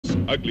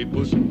ugly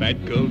puss,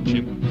 bad girl,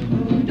 chimp.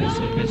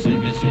 Missy, missy,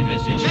 missy,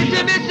 missy,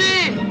 Missy,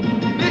 missy!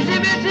 Missy,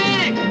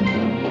 missy!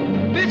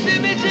 Missy,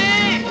 missy!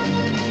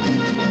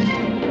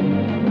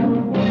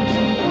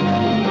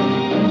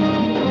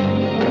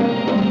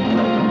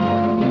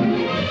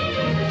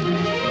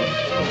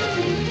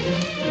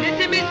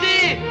 Missy,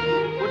 missy!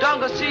 We don't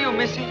go see you,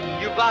 missy.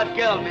 You bad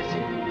girl, missy.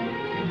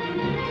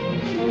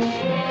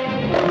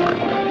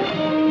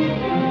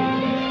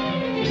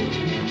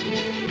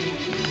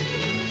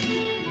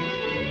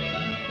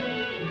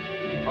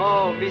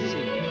 Oh,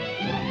 missy.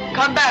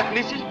 Come back,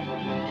 missy.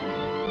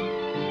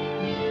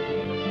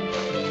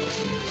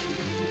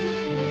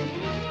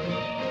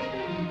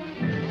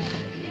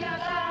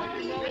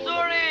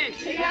 Missouri!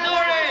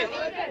 Missouri!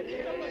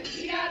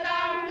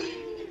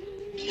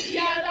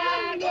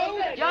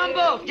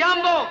 Jambo!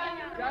 Jambo!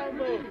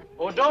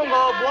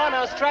 Odongo,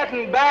 Buana,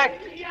 Stratton, back.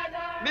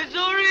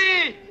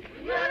 Missouri!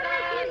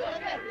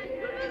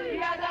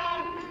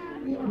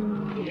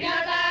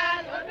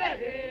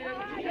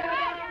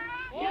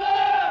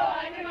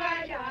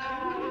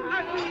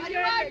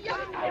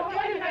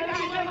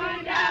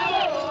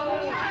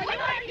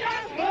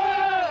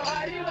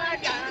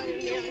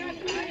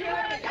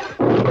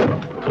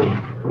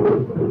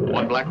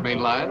 One black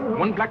maned lion.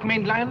 One black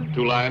maned lion.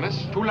 Two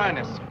lioness. Two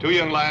lioness. Two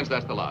young lions,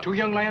 that's the lot. Two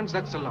young lions,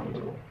 that's the lot.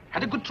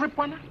 Had a good trip,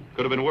 Buana?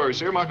 Could have been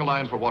worse. Earmark a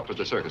lion for Watford,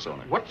 the circus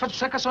owner. Watford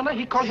circus owner?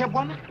 He called here,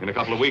 Buana? In a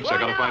couple of weeks, I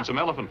gotta find some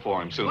elephant for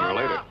him sooner or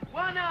later.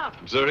 Buana!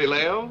 Missouri,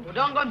 Leo?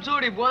 Odongo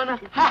Missouri, Buana.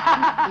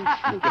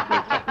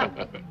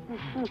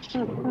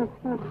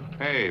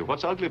 Hey,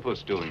 what's Ugly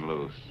Puss doing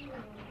loose?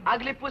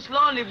 Ugly puss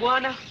lonely,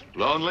 Buana.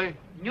 Lonely?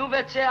 New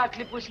vet say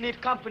ugly puss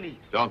need company.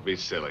 Don't be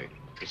silly.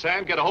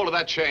 Sam, get a hold of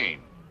that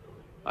chain.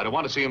 I don't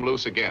want to see him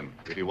loose again.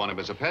 If you want him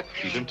as a pet,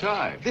 keep him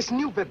tied. This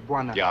new vet,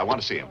 Buana. Yeah, I want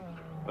to see him.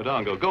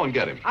 Odongo, go and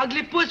get him.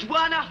 Ugly puss,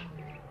 Buana.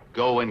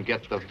 Go and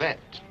get the vet.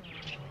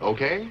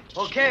 Okay?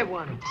 Okay,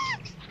 Buana.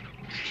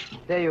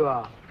 There you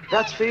are.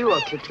 That's for you,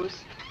 ugly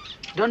puss.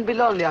 Don't be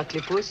lonely,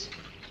 ugly puss.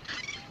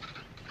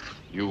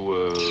 You,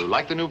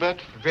 like the new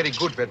vet? Very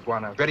good vet,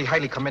 Buana. Very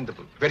highly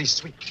commendable. Very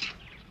sweet.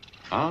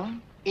 Huh?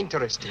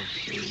 Interesting.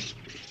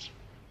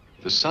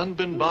 The sun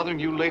been bothering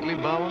you lately,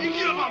 Bawa?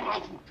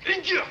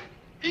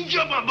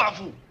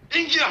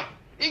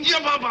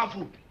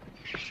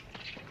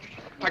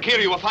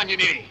 Takiri,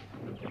 wafanyini.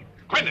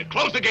 Quentin,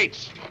 close the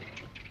gates.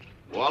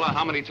 Walla,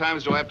 how many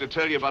times do I have to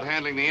tell you about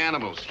handling the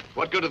animals?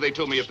 What good are they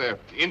to me if they're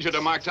injured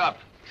or marked up?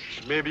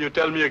 Maybe you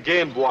tell me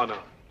again, Buana.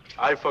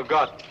 I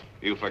forgot.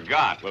 You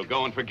forgot. Well,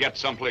 go and forget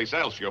someplace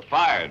else. You're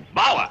fired.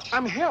 Bawa!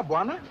 I'm here,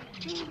 Buana.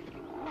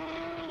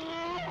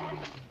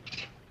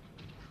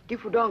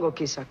 Give Odongo a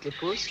kiss, ugly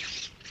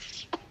puss.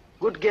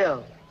 Good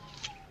girl.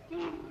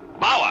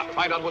 Bawa!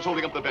 Find out what's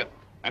holding up the vet.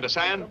 And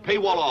Hassan, pay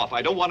Walla off.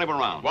 I don't want him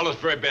around. Walla's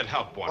very bad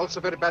help, Buana. Also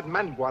very bad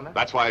man, Buana.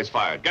 That's why he's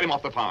fired. Get him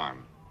off the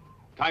farm.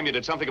 Time you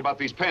did something about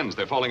these pens.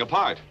 They're falling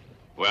apart.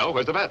 Well,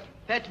 where's the vet?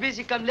 Pet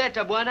busy come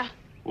later, Buana.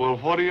 Well,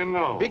 what do you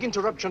know? Big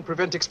interruption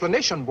prevent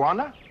explanation,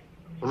 Buana.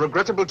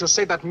 Regrettable to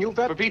say that new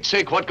vet. For Pete's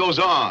sake, what goes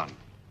on?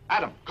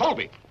 Adam,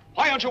 Colby,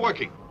 why aren't you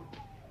working?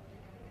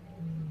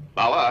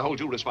 Bawa, I hold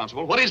you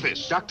responsible. What is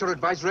this? Doctor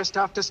advised rest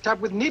after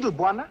stab with needle,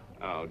 Buana.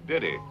 Oh,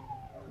 did he?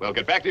 Well,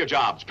 get back to your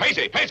jobs.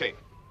 Pacey, Pacey!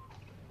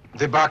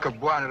 The bark of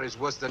Buana is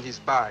worse than his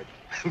bite.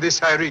 This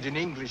I read in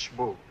English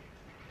book.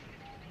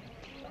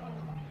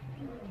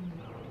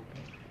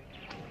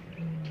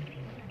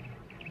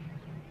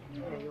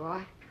 There you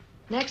are.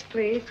 Next,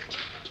 please.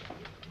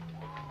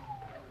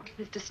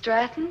 Mr.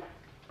 Stratton?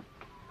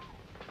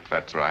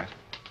 That's right.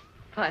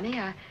 Funny,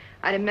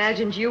 I'd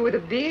imagined you with a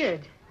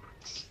beard.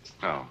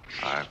 No,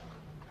 I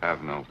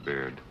have no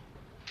beard.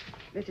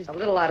 This is a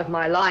little out of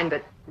my line,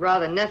 but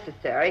rather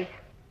necessary.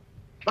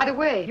 By the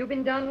way, you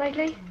been done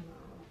lately?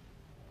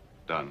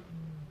 Done.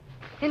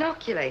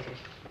 Inoculated.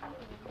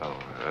 Oh,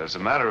 as a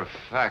matter of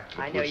fact...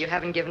 I know you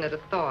haven't given it a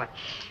thought.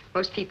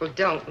 Most people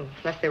don't,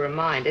 unless they're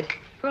reminded.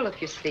 Pull up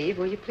your sleeve,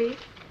 will you, please?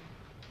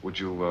 Would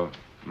you,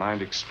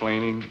 mind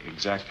explaining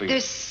exactly...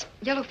 There's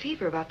yellow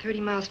fever about 30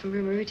 miles from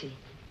Rumaruti.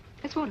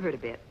 This won't hurt a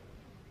bit.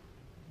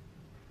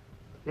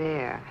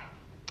 There.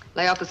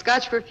 Lay off the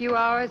scotch for a few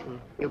hours,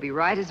 and you'll be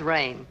right as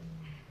rain.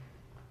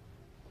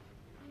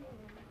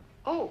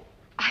 Oh,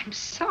 I'm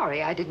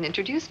sorry I didn't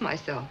introduce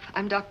myself.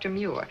 I'm Dr.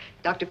 Muir.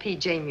 Dr.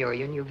 P.J. Muir,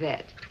 your new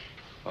vet.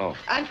 Oh.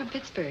 I'm from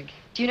Pittsburgh.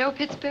 Do you know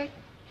Pittsburgh?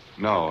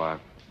 No, I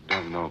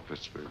don't know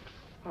Pittsburgh.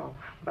 Oh,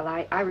 well,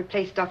 I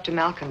replaced Dr.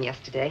 Malcolm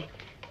yesterday.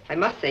 I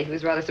must say he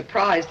was rather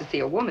surprised to see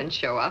a woman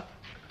show up.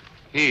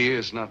 He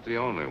is not the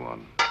only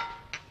one.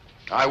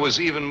 I was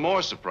even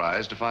more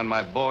surprised to find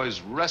my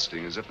boys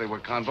resting as if they were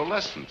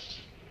convalescents.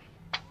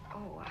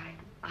 Oh,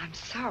 I'm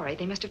sorry.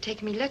 They must have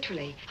taken me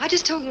literally. I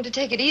just told them to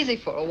take it easy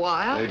for a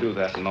while. They do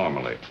that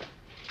normally.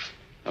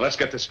 Now, let's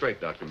get this straight,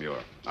 Dr. Muir.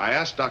 I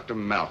asked Dr.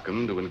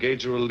 Malcolm to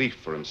engage a relief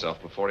for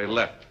himself before he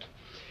left.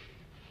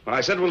 When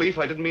I said relief,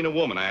 I didn't mean a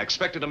woman. I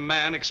expected a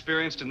man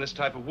experienced in this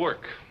type of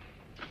work.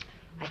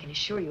 I can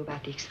assure you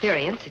about the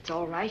experience. It's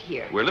all right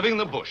here. We're living in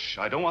the bush.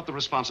 I don't want the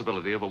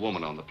responsibility of a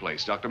woman on the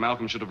place. Dr.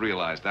 Malcolm should have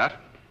realized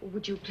that.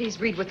 Would you please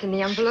read what's in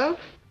the envelope?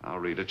 I'll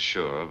read it,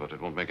 sure, but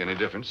it won't make any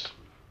difference.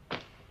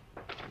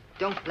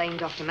 Don't blame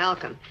Dr.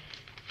 Malcolm.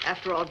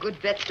 After all, good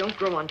vets don't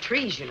grow on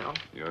trees, you know.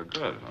 You're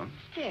good, huh?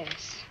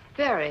 Yes,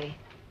 very.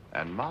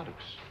 And modest.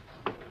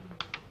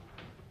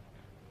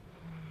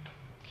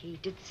 He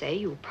did say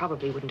you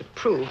probably wouldn't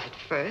approve at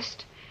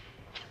first.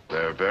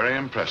 They're very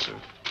impressive.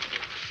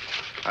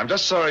 I'm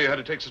just sorry you had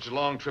to take such a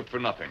long trip for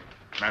nothing.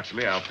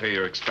 Naturally, I'll pay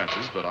your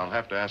expenses, but I'll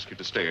have to ask you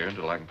to stay here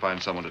until I can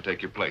find someone to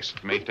take your place.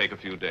 It may take a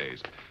few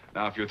days.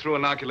 Now, if you're through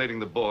inoculating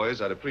the boys,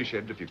 I'd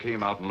appreciate it if you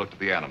came out and looked at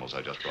the animals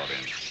I just brought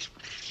in.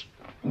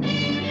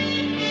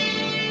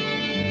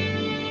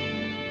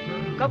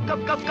 Cup.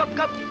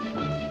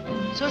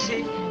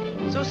 Susie,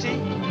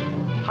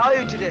 how are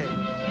you today?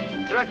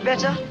 Throat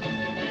better?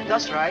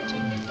 That's right.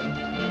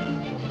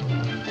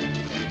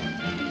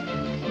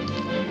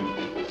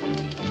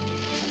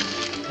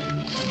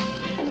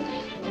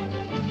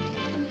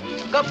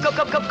 Cup.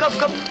 Cup.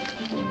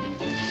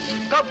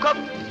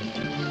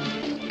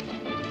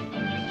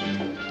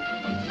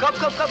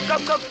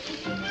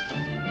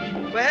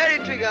 We're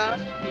heading, Trigger.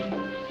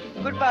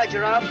 Goodbye,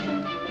 Giraffe.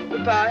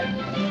 Goodbye.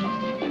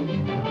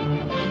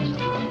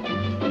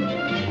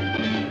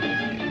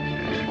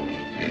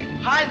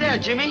 Hi there,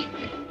 Jimmy.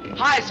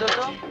 Hi,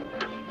 Soto.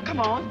 Come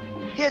on.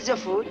 Here's your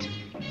food.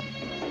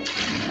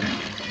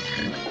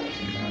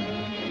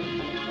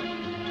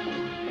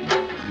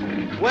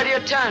 Wait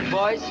your turn,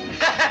 boys.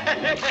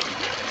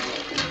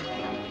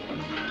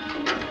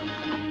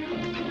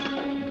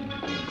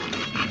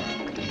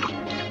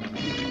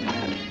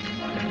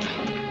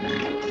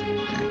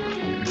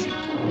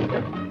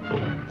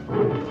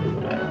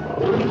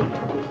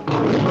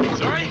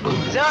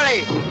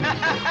 Sorry.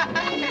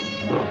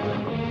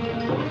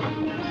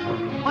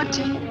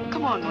 Monty,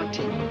 come on,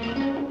 Monty.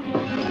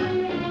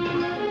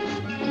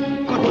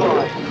 Good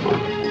boy.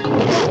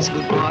 That's a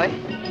good boy.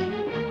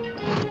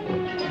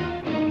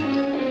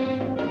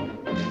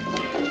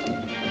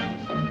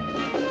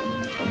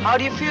 How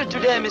do you feel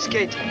today, Miss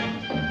Katie?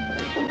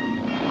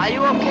 Are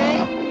you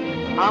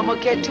okay? I'm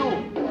okay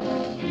too.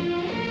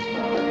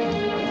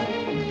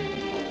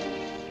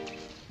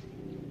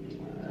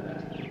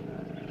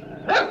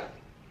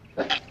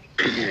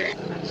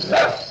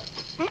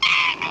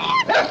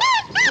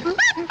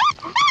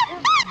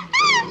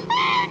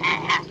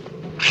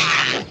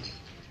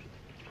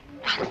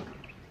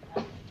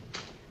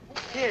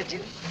 Here,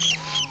 Jimmy.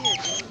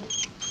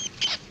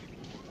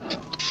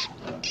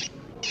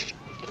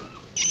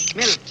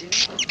 Milk, Jimmy.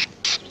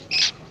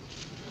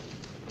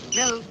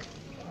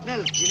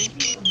 Milk,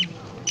 Jimmy.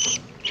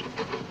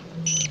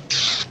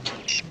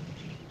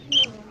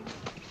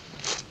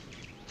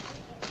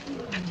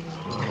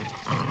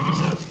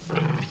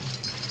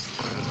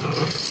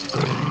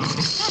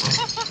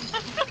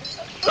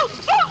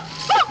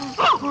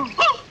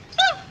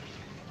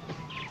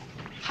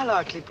 Hello,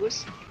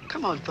 Octopus.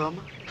 Come on,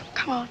 Thelma.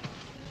 Come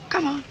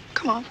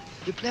on.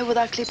 You play with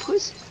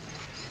Octopus?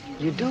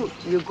 You do.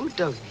 You're good,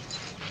 dog.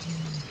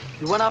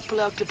 You want to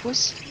play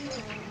Octopus?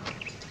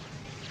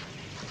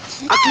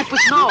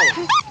 Octopus, no.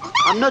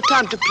 I'm not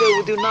time to play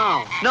with you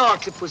now. No,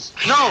 Octopus.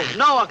 No,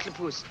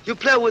 Octopus. You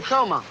play with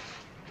Thelma.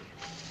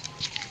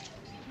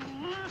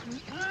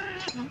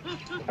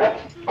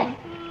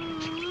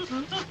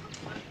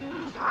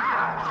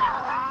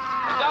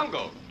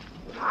 Dangal.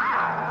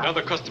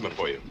 Another customer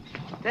for you.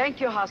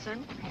 Thank you,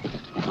 Hassan.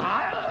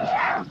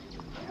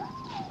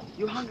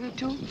 You hungry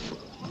too?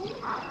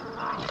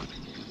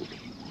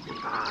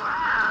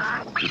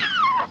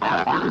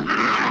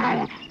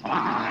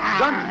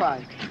 Don't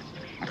fight.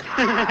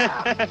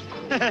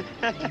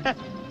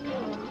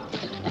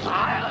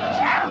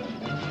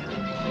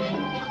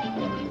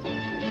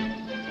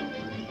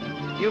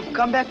 You've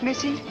come back,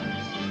 Missy?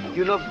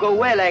 You not go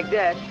away like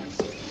that.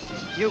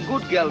 You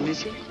good girl,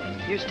 Missy.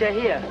 You stay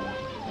here.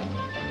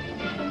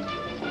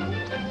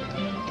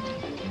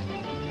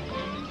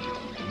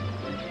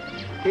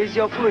 Here's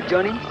your food,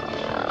 Johnny.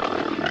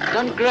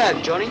 Don't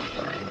grab, Johnny.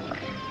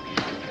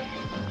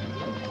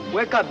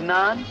 Wake up,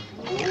 Nan.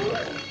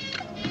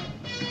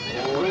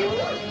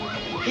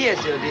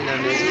 Here's your dinner,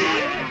 Missy.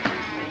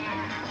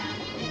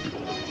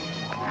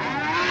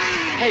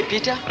 Hey,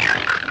 Peter.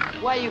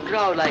 Why you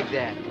growl like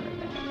that?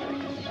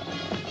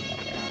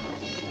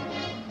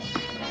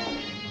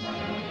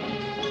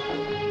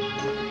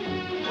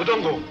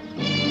 Dangal.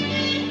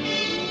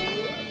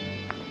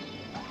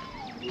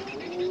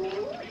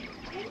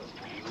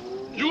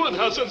 You and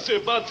Hassan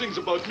say bad things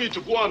about me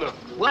to Buana.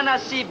 Wanna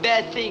see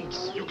bad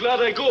things? You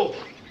glad I go?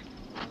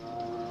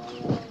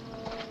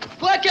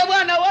 What you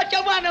wanna?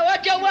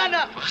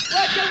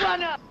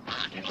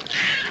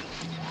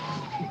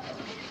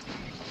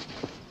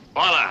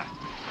 Voila!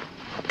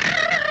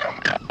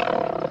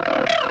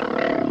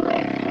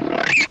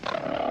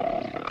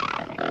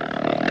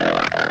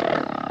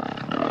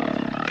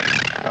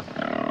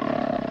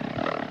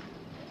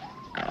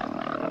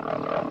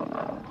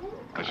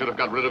 I should have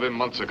got rid of him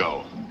months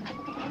ago.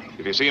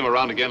 If you see him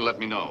around again, let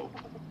me know.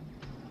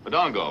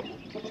 Badongo,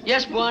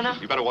 Yes, Buana.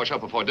 you better wash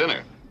up before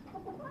dinner.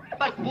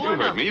 But You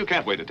heard me. You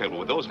can't wait a table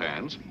with those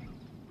hands.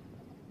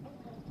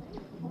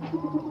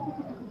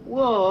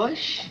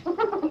 Wash.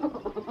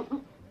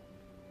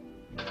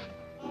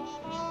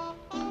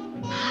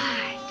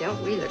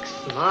 Don't we look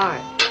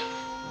smart?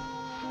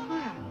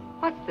 Well,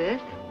 what's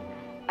this?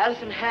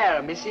 Elephant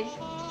hair, missy.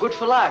 Good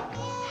for luck.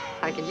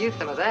 I can use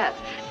some of that.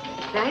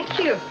 Thank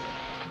you.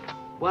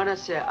 Wanna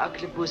say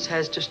octopus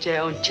has to stay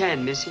on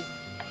chain, missy.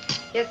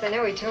 Yes, I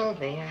know he told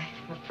me.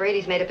 I'm afraid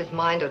he's made up his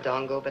mind,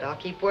 O'Dongo, but I'll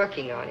keep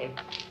working on him.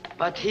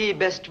 But he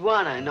best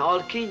wanna in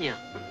all Kenya.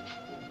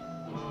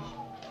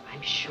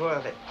 I'm sure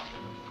of it.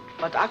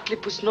 But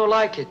octopus no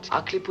like it.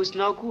 Octopus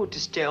no good to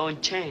stay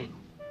on chain.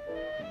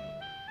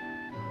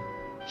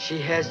 She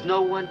has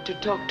no one to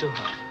talk to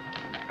her.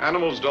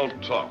 Animals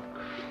don't talk.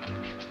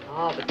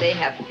 Oh, but they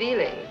have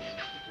feelings.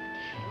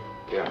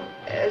 Yeah.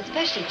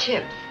 Especially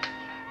chimps.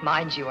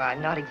 Mind you,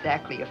 I'm not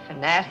exactly a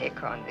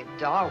fanatic on the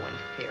Darwin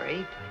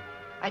theory.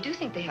 I do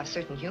think they have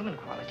certain human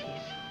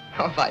qualities.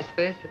 Or vice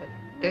versa.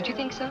 Don't you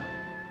think so?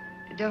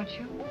 Don't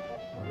you?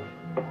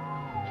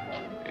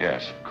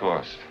 Yes, of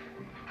course.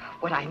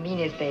 What I mean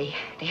is they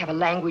have a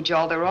language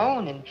all their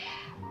own, and,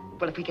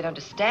 well, if we could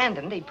understand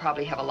them, they'd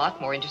probably have a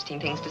lot more interesting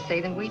things to say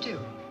than we do.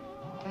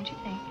 Don't you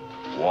think?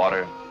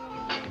 Water.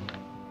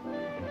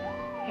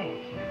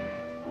 Yes.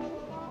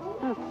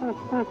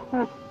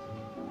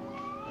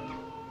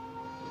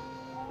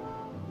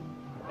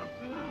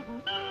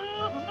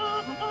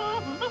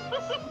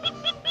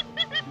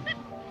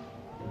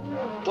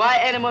 Why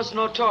animals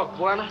no talk,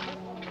 Buana?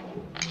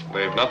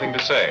 They've nothing to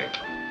say.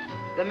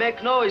 They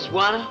make noise,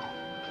 Buana.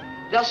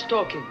 Just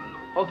talking,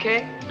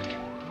 okay?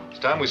 It's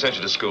time we sent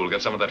you to school.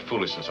 Get some of that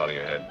foolishness out of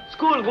your head.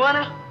 School,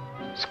 Buana.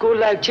 School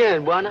like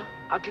chain, Buana.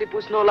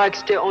 Octopus no like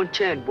stay on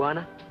chain,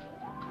 Buana.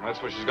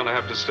 That's where she's going to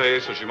have to stay,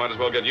 so she might as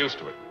well get used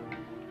to it.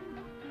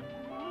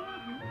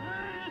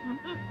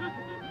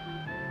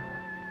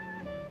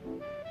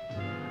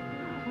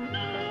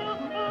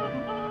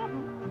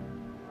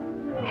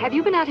 Have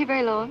you been out here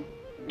very long?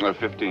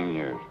 15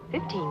 years.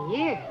 15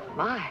 years?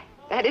 My,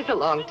 that is a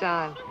long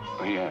time.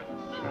 Oh, yeah.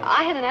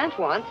 I had an aunt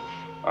once.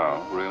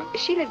 Oh, really?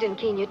 She lived in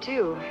Kenya,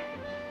 too.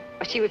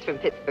 She was from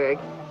Pittsburgh.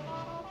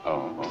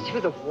 Oh. She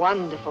was a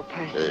wonderful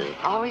person.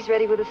 Always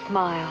ready with a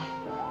smile.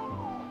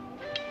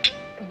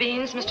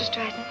 Beans, Mr.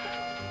 Stratton?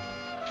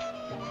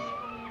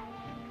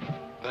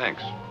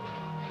 Thanks.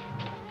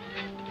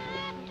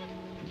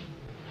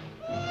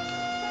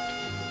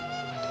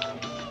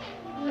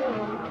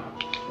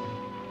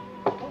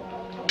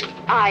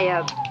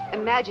 I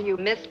imagine you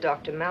missed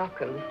Dr.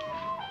 Malcolm.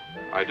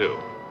 I do.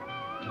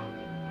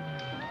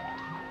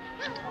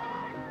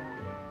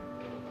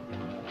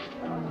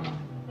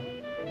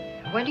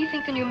 When do you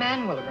think the new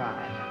man will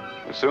arrive?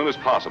 As soon as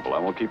possible. I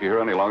won't keep you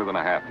here any longer than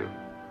I have to.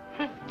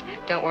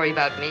 Don't worry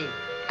about me.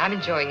 I'm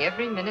enjoying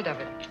every minute of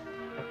it.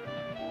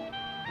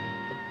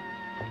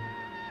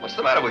 What's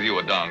the matter with you,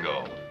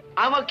 Odongo?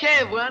 I'm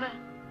okay, Buana.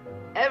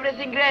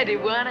 Everything ready,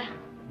 Buana.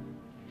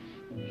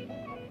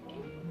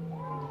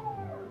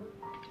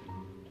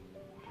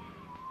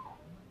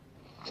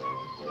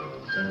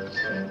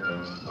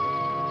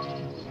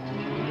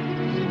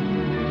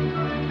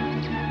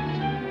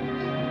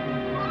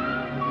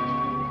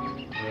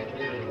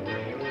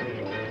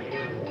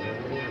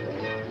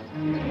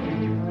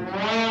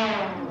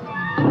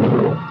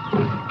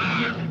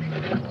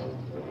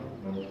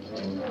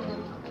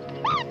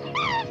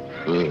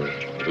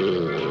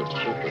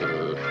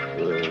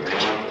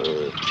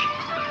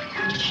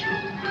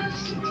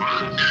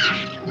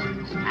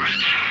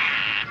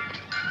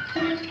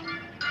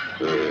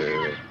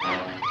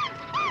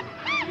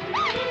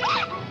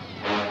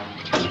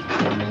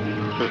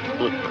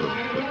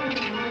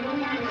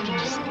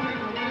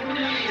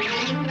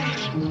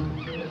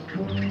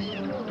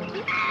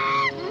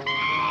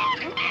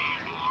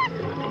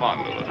 Come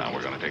on, Lulu. Now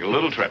we're going to take a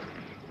little trip.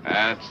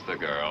 That's the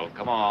girl.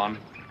 Come on.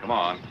 Come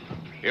on.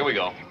 Here we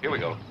go. Here we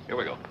go. Here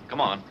we go.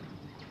 Come on.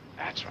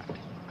 That's right.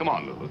 Come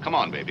on, Lulu. Come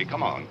on, baby.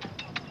 Come on.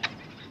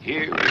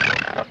 Here we go.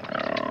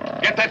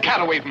 Get that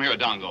cat away from here,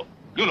 Dongo.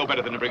 You know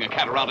better than to bring a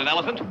cat around an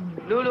elephant.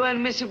 Lulu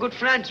and Missy good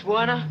friends,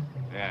 Buana.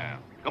 Yeah.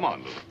 Come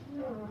on,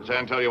 Lulu. Does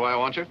Ann tell you why I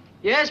want you?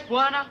 Yes,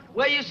 Buana.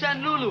 Where you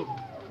send Lulu?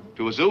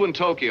 To a zoo in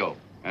Tokyo.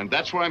 And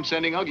that's where I'm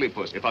sending Ugly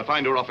Puss. If I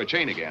find her off her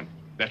chain again.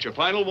 That's your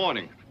final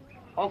warning.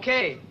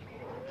 Okay.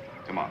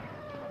 Come on.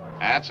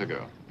 That's a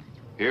girl.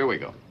 Here we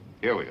go.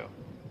 Here we go.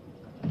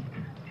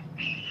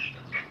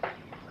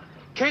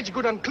 Cage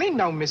good and clean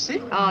now,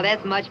 Missy. Oh,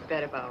 that's much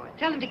better, Boa.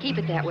 Tell him to keep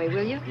it that way,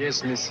 will you?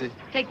 Yes, Missy.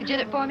 Take the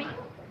gin for me.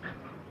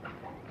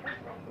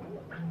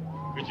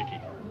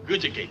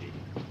 Guja Katie.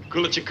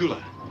 Kula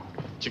Chikula.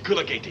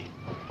 Chikula Katie.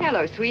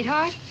 Hello,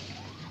 sweetheart.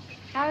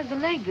 How's the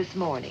leg this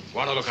morning?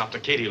 Want to look after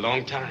Katie a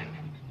long time.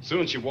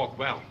 Soon she walk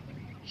well.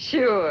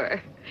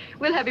 Sure.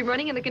 We'll have him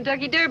running in the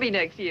Kentucky Derby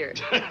next year.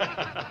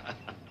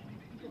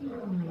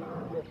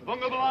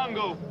 Bunga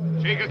Balongo.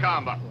 Chika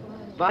Kamba.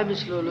 Bye,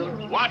 Miss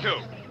Lulu.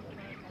 Watu.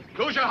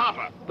 Kuja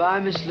Hopper. Bye,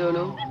 Miss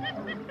Lulu.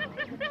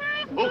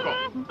 Uko.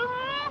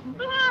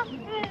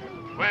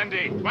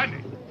 Wendy.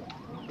 Wendy.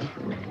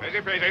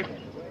 Crazy, crazy.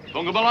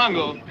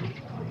 Bungabalango.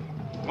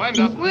 Wind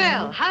up.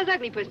 Well, how's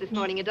Uglypuss this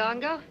morning,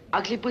 Adongo?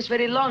 Uglypuss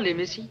very lonely,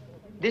 missy.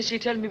 This she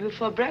tell me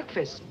before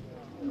breakfast.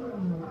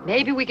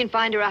 Maybe we can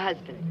find her a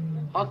husband.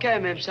 Okay,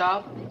 Ma'am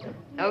Saab.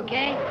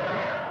 Okay?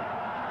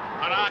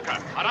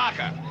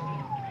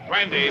 Haraka.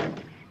 Wendy.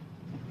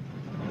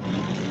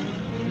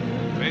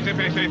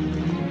 Pacey.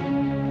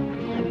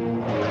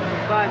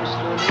 Bye, Miss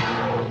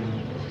Lulu.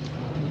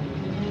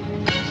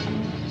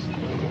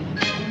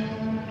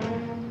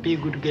 Be a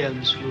good girl,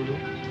 Miss Lulu.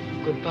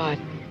 Goodbye.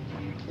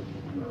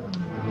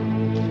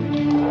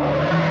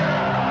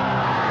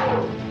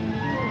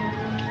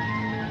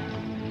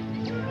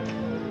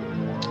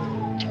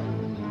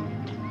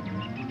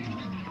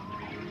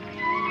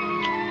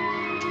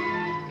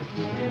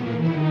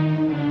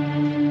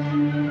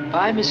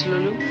 Bye, Miss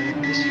Lulu.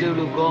 Miss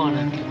Lulu gone,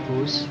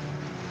 Uglypuss.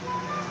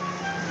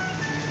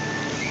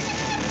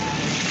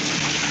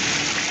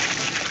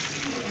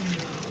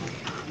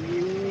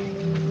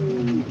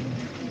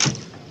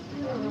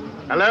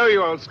 Hello,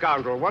 you old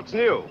scoundrel. What's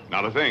new?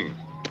 Not a thing.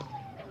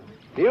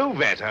 You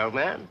vet, old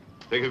man.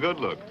 Take a good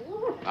look.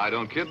 I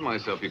don't kid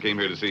myself you came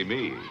here to see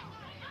me.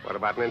 What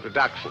about an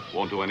introduction?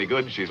 Won't do any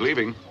good. She's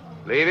leaving.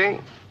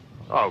 Leaving?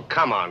 Oh,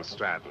 come on,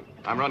 Stratton.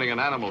 I'm running an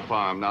animal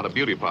farm, not a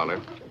beauty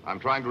parlor. I'm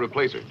trying to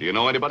replace her. Do you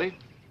know anybody?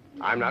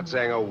 I'm not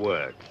saying a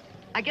word.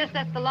 I guess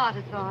that's the lot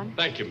it's on.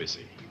 Thank you,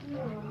 Missy.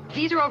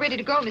 These are all ready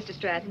to go, Mr.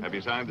 Stratton. Have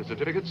you signed the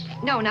certificates?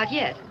 No, not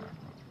yet.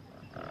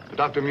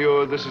 Dr.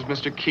 Muir, this is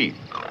Mr. Keith,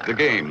 the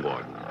game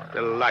warden.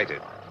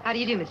 Delighted. How do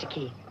you do, Mr.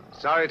 Keith?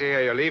 Sorry to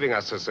hear you're leaving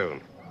us so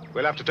soon.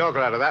 We'll have to talk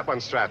her out of that one,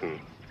 Stratton.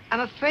 I'm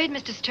afraid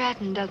Mr.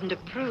 Stratton doesn't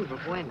approve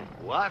of women.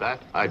 What?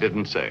 That I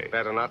didn't say.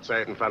 Better not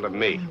say it in front of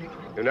me.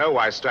 You know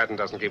why Stratton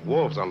doesn't keep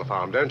wolves on the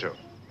farm, don't you?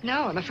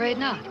 No, I'm afraid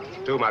not.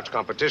 Too much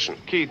competition.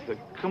 Keith,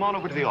 come on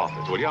over to the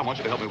office, will you? I want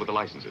you to help me with the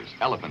licenses.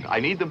 Elephant. I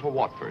need them for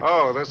Watford.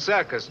 Oh, the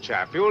circus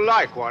chap. You'll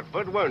like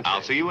Watford, won't you?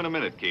 I'll see you in a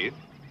minute, Keith.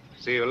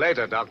 See you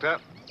later, Doctor.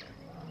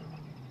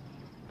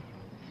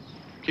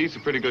 Keith's a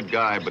pretty good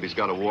guy, but he's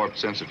got a warped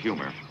sense of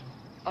humor.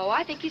 Oh,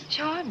 I think he's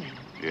charming.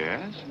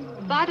 Yes?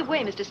 By the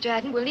way, Mr.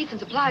 Stratton, we'll need some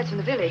supplies from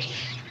the village.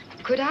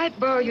 Could I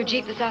borrow your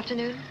Jeep this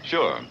afternoon?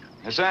 Sure.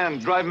 Hassan,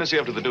 drive Missy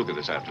up to the Duca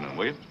this afternoon,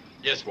 will you?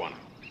 Yes, Juana.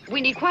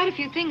 We need quite a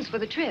few things for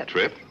the trip.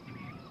 Trip?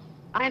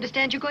 I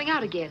understand you're going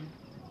out again.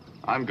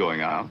 I'm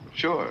going out.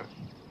 Sure.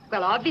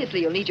 Well,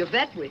 obviously, you'll need your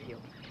vet with you.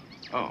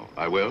 Oh,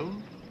 I will?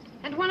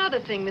 And one other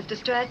thing, Mr.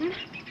 Stratton.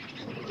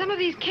 Some of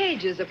these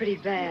cages are pretty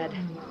bad.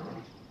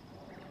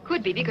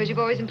 Could be because you've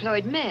always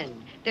employed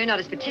men. They're not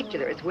as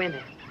particular as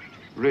women.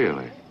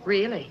 Really?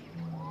 Really?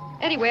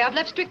 Anyway, I've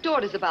left strict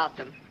orders about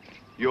them.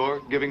 You're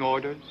giving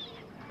orders?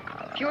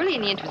 Purely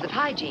in the interest of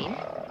hygiene.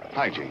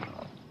 Hygiene.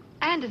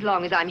 And as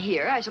long as I'm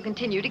here, I shall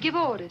continue to give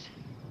orders.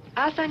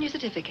 I'll sign your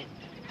certificate.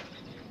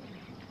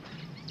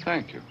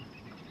 Thank you.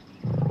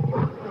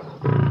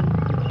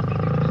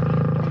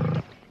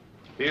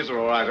 These are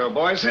all right, old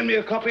boy. Send me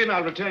a copy and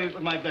I'll return it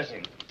with my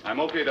blessing. I'm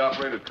okay to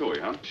operate at Cooey,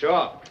 huh?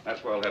 Sure.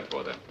 That's where I'll head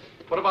for then.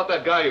 What about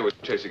that guy you were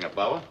chasing up,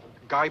 Bawa?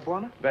 Guy,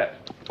 Buana?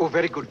 Vet. Oh,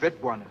 very good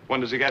vet, Buana. When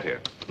does he get here?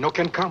 No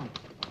can come.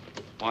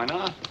 Why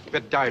not?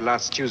 Vet died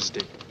last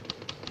Tuesday.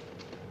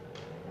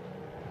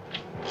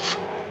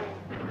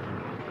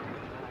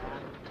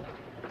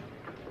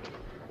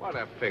 What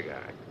a figure.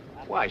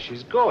 Why,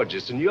 she's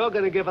gorgeous, and you're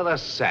going to give her the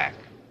sack.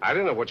 I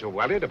don't know what you're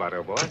worried about,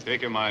 old boy.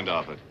 Take your mind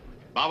off it.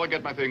 Bawa,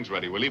 get my things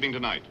ready. We're leaving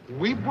tonight.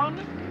 We,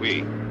 Buana?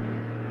 We.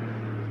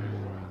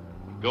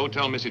 Go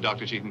tell Missy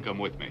Doctor she can come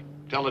with me.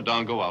 Tell the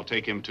Dongo I'll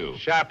take him too.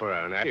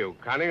 Chaperone, eh? You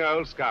cunning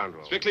old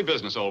scoundrel. Strictly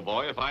business, old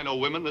boy. If I know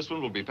women, this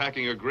one will be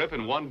packing her grip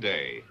in one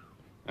day.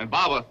 And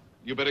Bawa,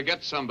 you better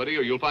get somebody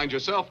or you'll find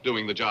yourself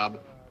doing the job.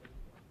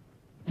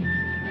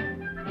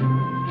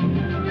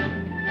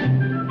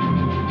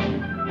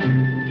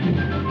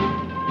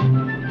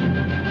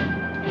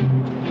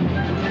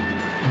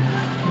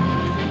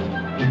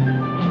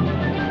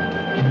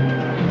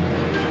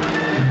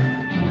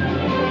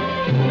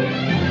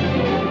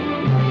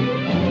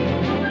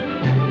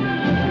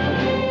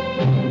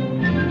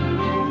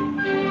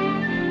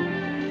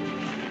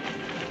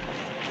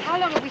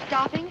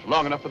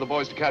 Long enough for the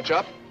boys to catch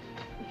up?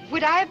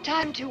 Would I have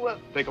time to,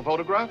 Take a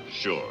photograph?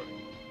 Sure.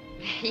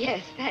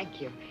 Yes, thank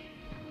you.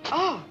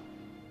 Oh,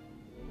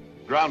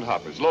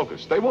 Groundhoppers,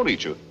 locusts, they won't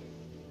eat you.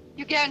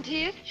 you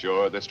guarantee it?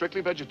 Sure, they're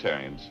strictly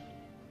vegetarians.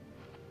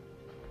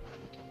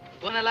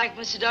 Buana like,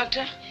 Mr.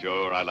 Doctor?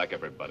 Sure, I like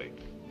everybody.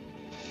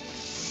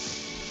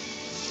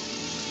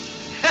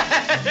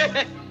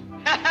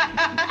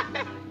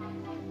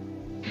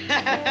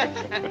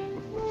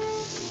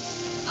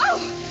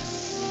 Oh!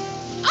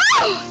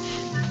 Oh!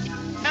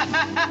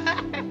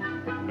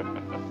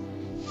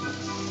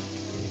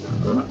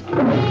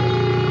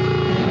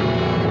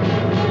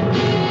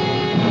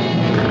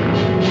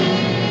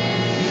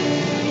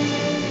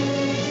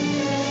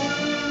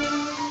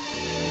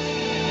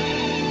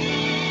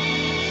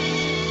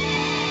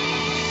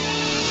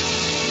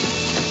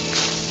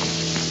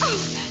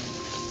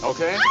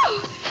 Okay?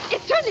 Oh!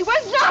 It certainly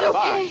was not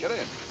Bye, okay. get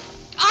in.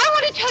 I want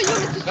want to tell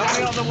you, Mr. Tell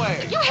me on the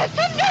way. You have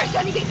some nerves,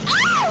 anything.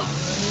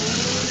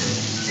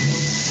 Ow!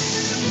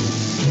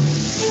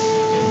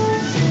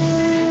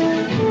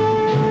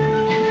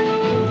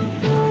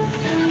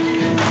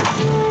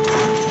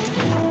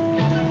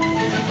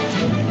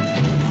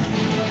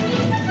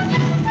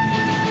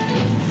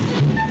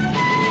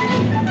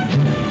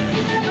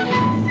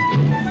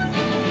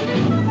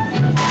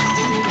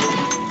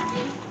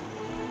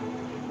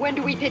 When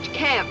do we pitch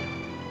camp?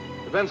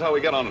 Depends how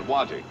we get on at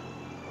Waji.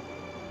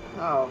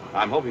 Oh,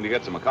 I'm hoping to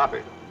get some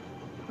okapi.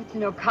 what's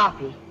an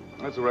okapi?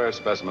 That's a rare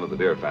specimen of the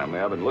deer family.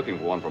 I've been looking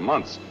for one for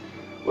months.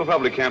 We'll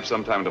probably camp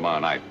sometime tomorrow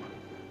night.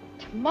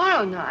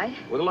 Tomorrow night?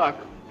 With luck.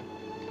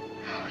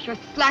 Oh, you're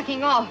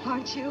slacking off,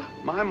 aren't you?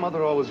 My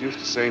mother always used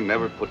to say,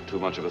 never put too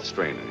much of a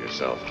strain on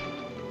yourself.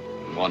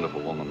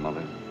 Wonderful woman,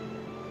 Mother.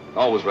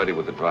 Always ready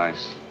with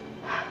advice.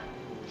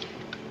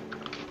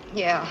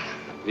 Yeah.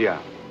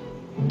 Yeah.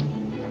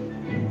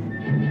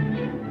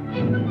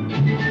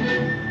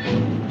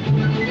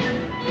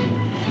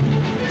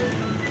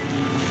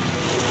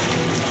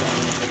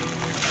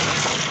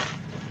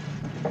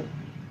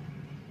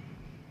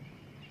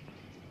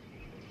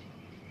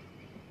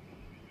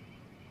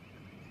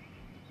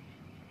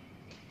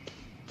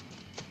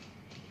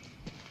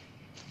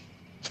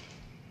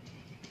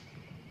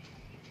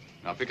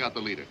 Now pick out the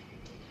leader.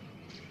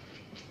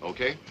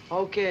 Okay?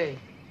 Okay.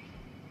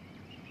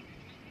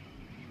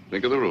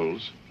 Think of the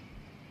rules.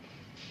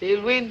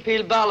 Feel wind,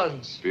 feel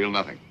balance. Feel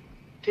nothing.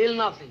 Feel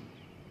nothing.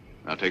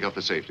 Now take off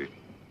the safety.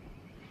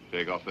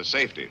 Take off the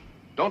safety.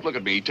 Don't look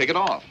at me. Take it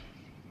off.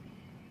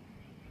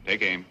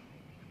 Take aim.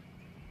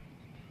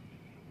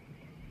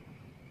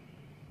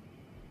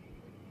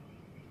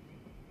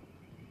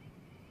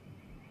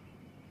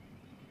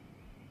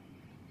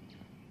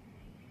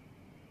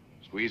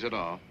 Squeeze it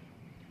off.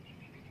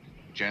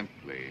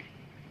 Gently.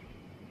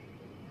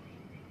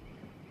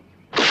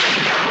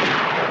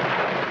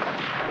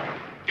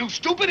 You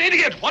stupid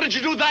idiot! What did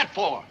you do that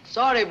for?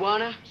 Sorry,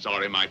 Bwana.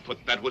 Sorry, my foot.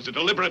 That was a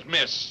deliberate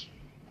miss.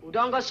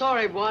 Udanga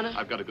sorry, Bwana.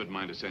 I've got a good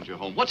mind to send you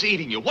home. What's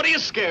eating you? What are you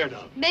scared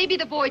of? Maybe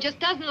the boy just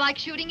doesn't like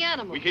shooting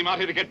animals. We came out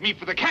here to get meat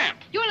for the camp.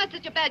 You're not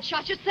such a bad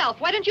shot yourself.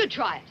 Why don't you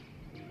try it?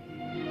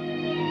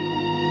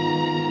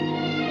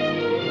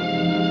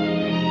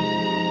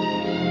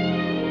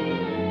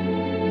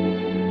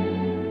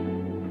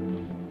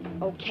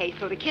 Okay,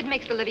 so the kid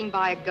makes a living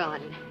by a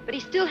gun, but he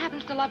still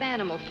happens to love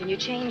animals. Can you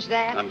change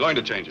that? I'm going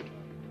to change it.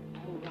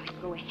 All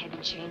right, go ahead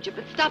and change it,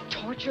 but stop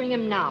torturing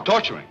him now.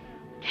 Torturing?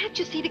 Can't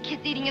you see the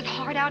kid's eating his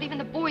heart out? Even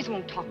the boys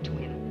won't talk to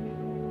him.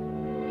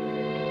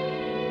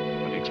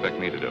 What do you expect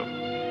me to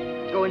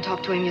do? Go and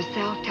talk to him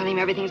yourself. Tell him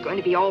everything's going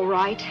to be all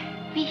right.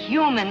 Be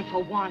human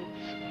for once.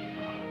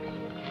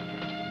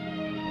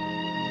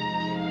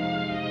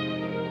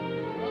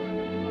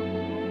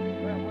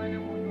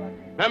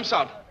 Mem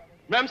Sab.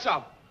 Mem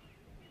Sab.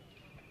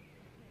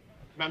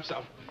 Mem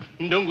Sab.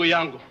 Ndugu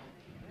yangu.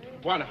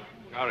 Bwana.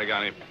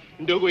 Arigani.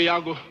 Ndugu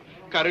yangu.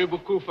 Karibu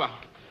kufa.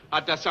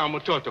 Hata saa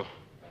mtoto.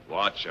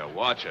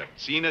 Watcha.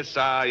 Sina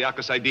sa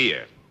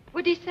yakasaidia.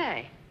 What'd he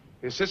say?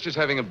 His sister's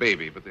having a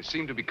baby, but there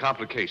seem to be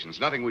complications.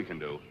 Nothing we can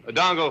do.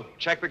 Dangal,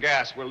 check the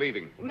gas. We're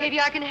leaving.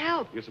 Maybe I can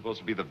help. You're supposed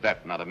to be the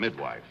vet, not a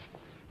midwife.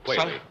 Quayle.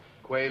 Son.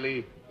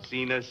 Quayle.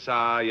 Sina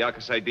sa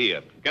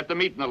yakasaidia. Get the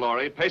meat in the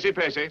lorry. Pacey.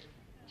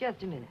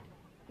 Just a minute.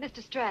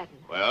 Mr. Stratton,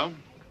 Well?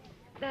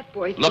 that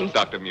boy Look, seems...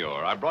 Dr.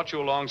 Muir, I brought you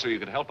along so you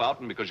could help out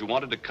and because you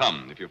wanted to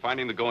come. If you're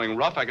finding the going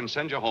rough, I can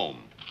send you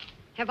home.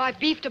 Have I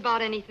beefed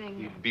about anything?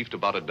 You've beefed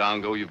about a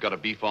Dango. You've got a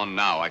beef on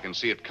now. I can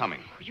see it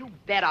coming. You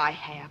bet I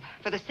have.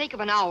 For the sake of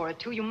an hour or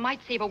two, you might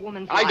save a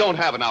woman's life. I don't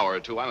have an hour or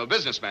two. I'm a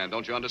businessman,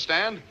 don't you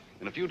understand?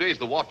 In a few days,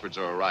 the Watfords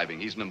are arriving.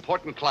 He's an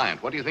important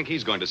client. What do you think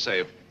he's going to say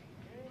if...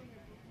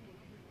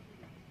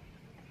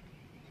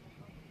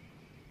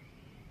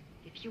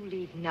 If you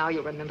leave now,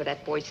 you'll remember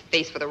that boy's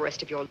face for the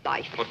rest of your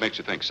life. What makes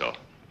you think so?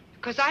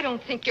 Because I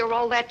don't think you're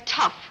all that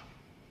tough.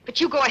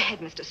 But you go ahead,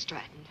 Mr.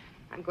 Stratton.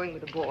 I'm going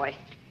with the boy.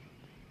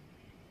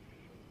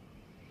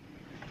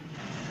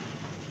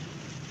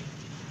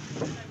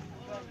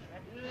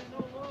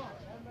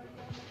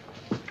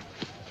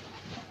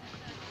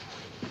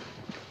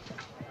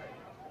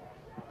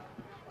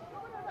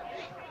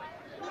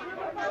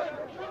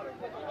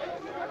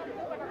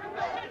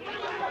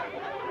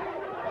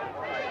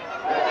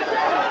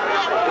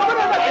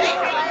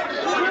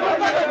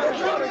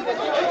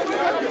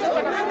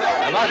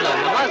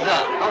 Namaza.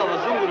 Hawa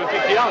wazungu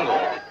rafiki yangu.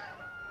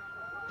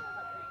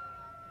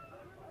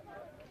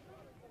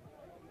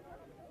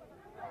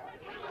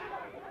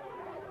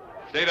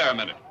 Stay there a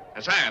minute.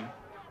 Hassan.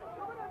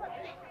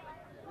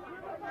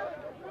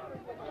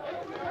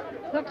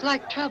 Looked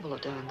like trouble,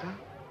 Dangal.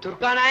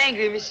 Turkana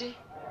angry, missy.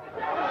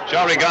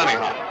 Sharigani,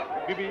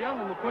 ha. Bibi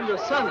yangu mgonjwa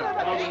sana.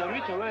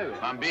 Unamwita wewe.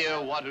 Mambia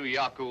watu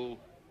yaku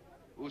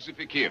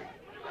usifikiri.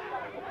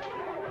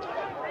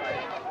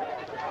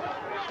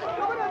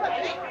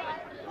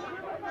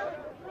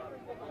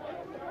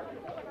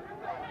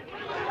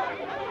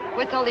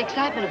 What's all the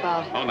excitement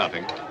about? Oh,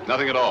 nothing.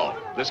 Nothing at all.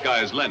 This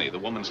guy is Lenny, the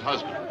woman's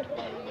husband.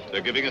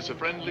 They're giving us a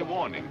friendly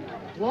warning.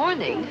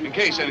 Warning? In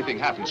case anything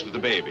happens to the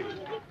baby.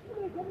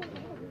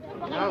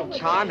 Oh,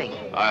 charming.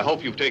 I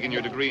hope you've taken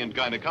your degree in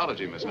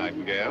gynecology, Miss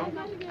Nightingale.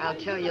 I'll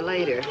tell you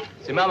later.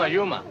 Si Mama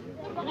Yuma.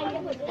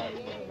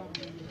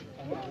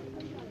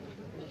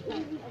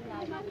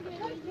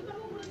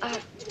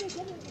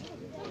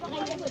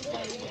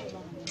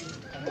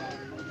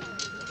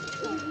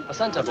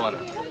 Asanta, Buona.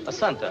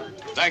 Asanta.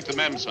 Thank the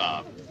Mem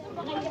Sahib.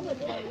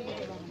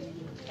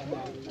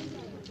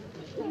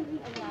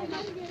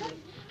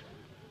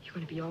 You're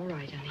going to be all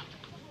right, honey.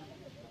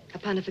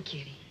 Kapana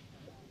Fakiri.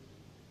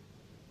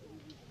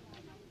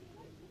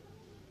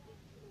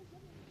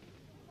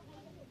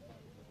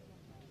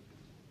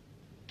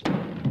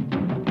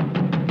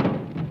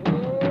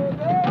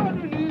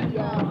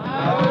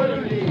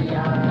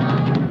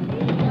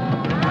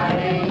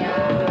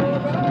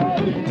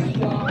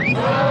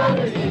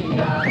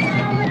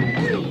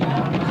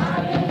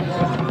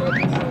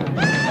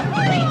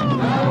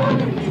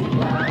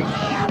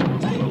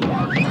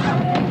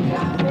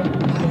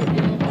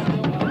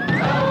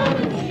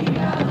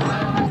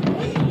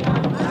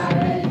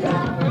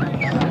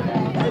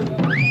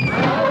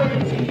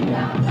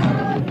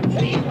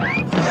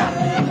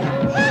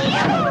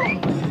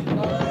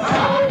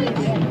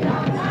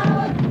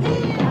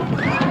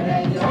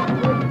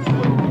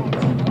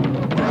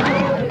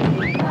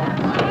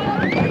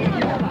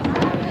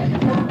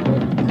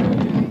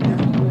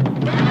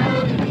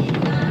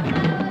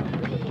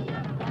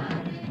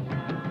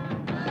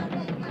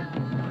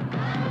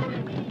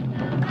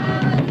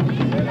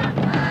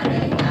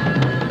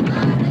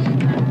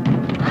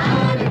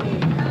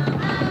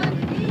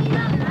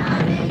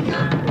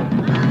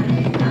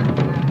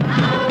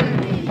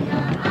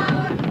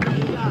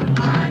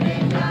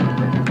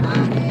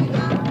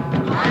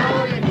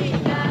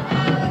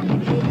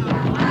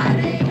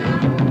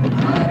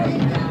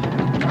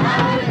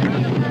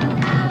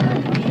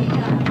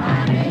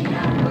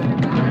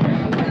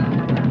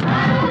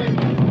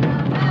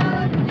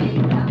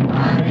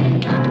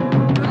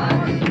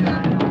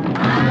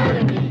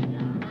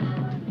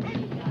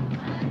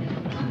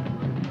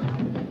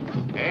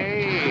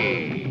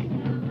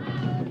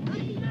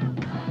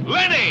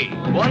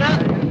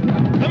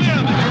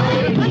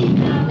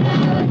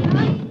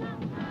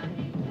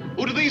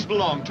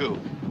 To?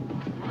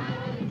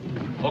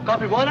 Oh,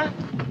 copy, Buona?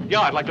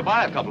 Yeah, I'd like to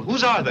buy a couple.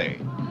 Whose are they?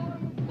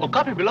 Oh,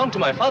 copy belong to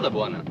my father,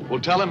 Buona. Well,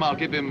 tell him I'll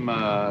give him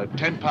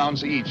 10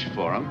 pounds each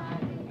for them.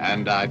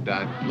 And I'd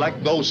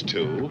like those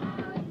two.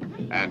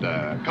 And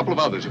a couple of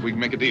others if we can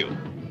make a deal.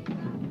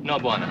 No,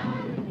 Buona.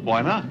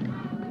 Why not?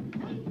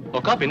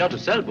 Oh, copy not to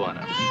sell,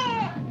 Buona.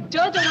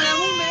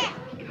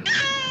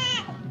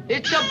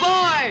 It's a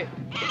boy!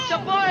 It's a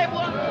boy,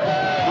 Buona!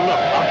 Well, look,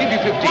 I'll give you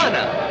 15.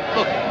 Buona,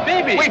 look,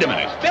 baby! Wait a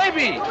minute.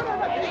 Baby!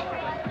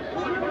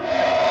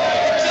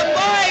 It's a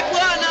boy,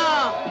 Buona!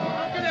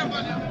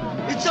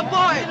 It's a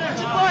boy!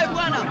 It's a boy,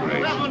 Buona!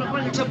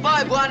 Great. It's a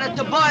boy, Buona!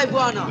 It's a boy,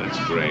 Buona! That's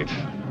great.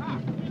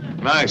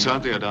 Nice,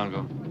 aren't they,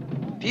 Dangal?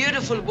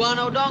 Beautiful,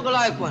 Buona. Don't go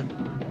like one.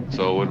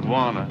 So would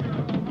Buona.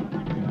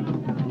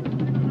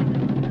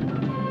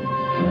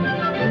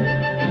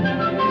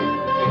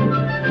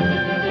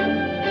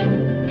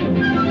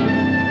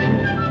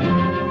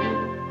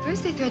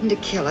 First they threatened to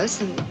kill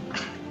us, and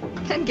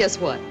then guess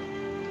what?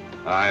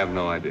 I have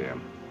no idea.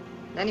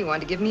 Then he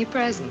wanted to give me a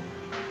present.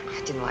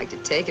 I didn't like to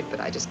take it, but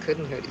I just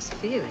couldn't hurt his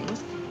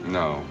feelings.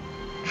 No.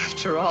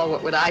 After all,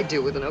 what would I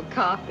do with an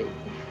okapi?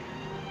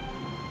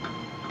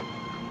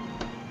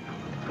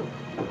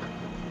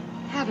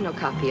 Have an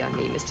okapi on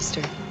me, Mr.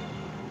 Stratton.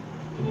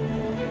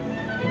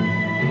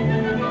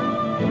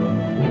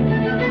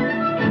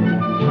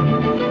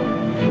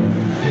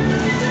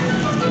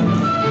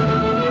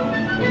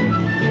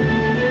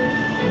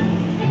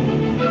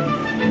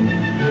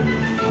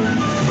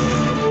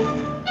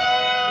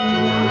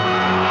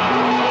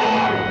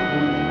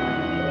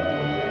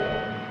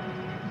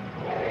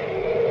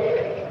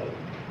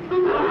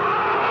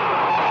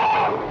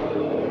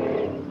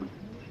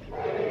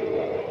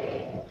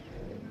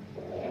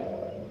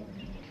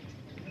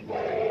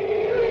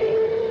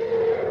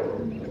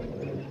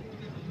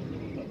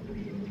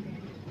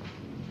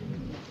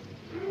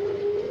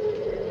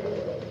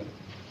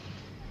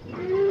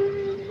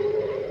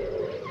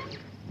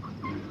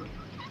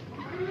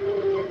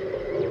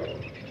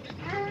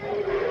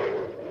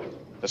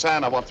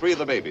 Hassan, I want 3 of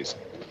the babies.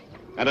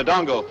 And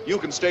Adongo, you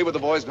can stay with the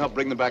boys and help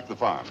bring them back to the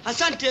farm.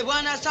 Asante,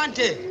 Buona,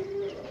 asante!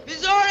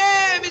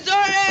 Missouri!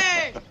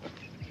 Missouri!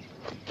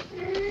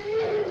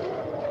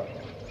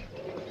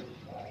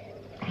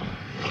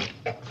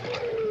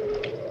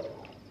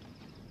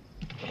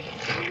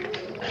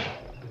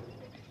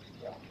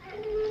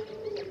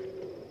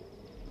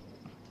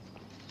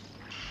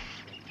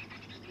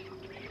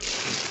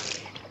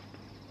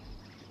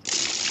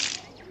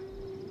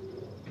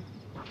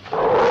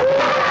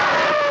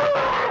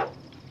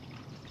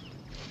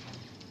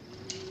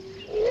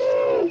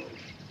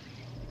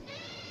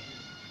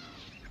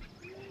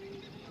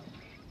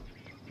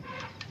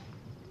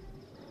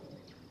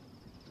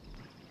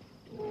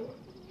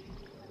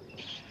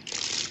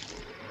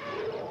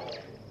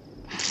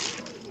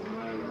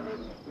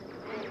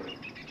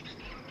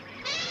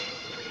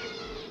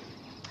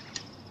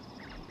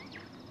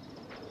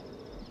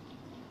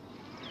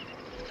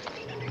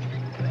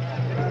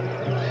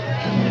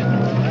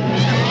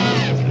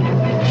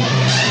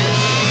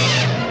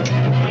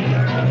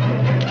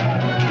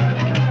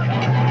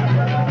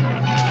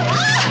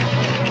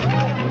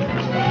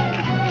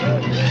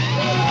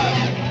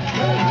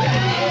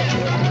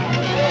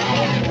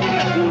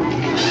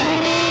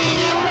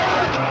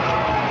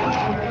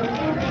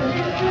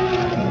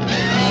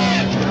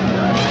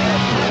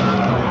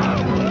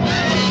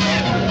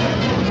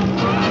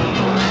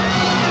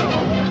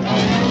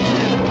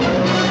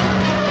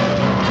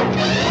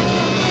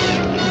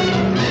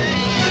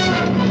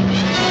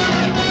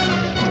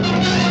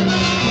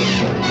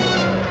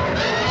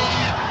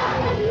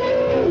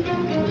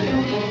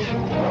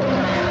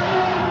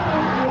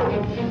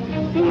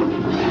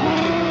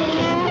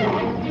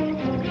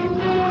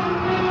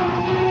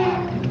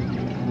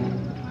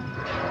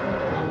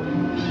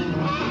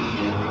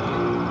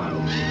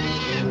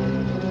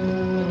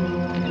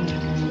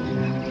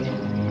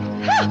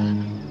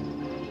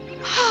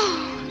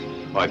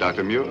 Why,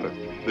 Dr. Muir,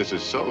 this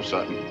is so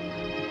sudden.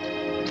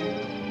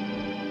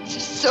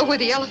 So were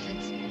the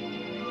elephants.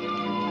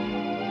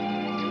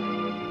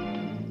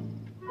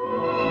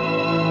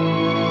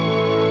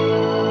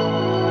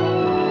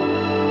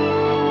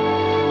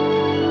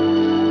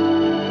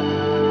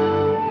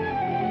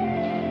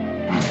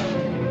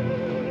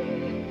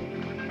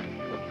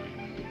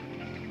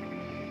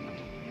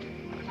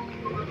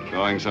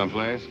 Going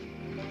someplace?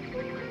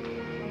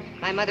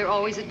 My mother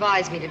always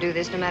advised me to do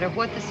this no matter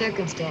what the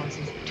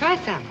circumstances. Try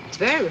some. It's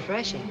very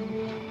refreshing.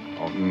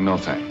 Oh, no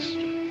thanks.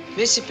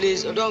 Missy,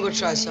 please. Oh, don't go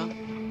try some.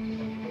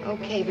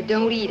 Okay, but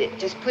don't eat it.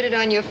 Just put it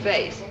on your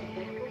face.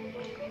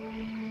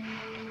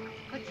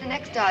 What's the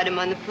next item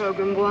on the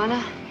program,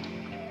 Buana?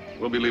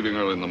 We'll be leaving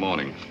early in the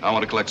morning. I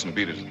want to collect some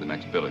beaters at the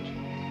next village.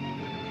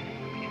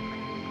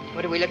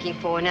 What are we looking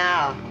for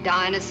now?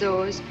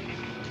 Dinosaurs?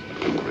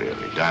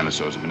 Really,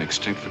 dinosaurs have been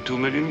extinct for 2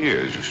 million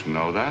years. You should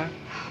know that.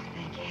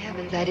 Thank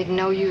heavens I didn't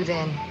know you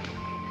then.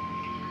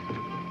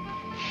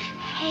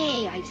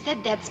 Hey, I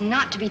said that's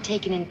not to be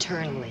taken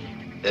internally.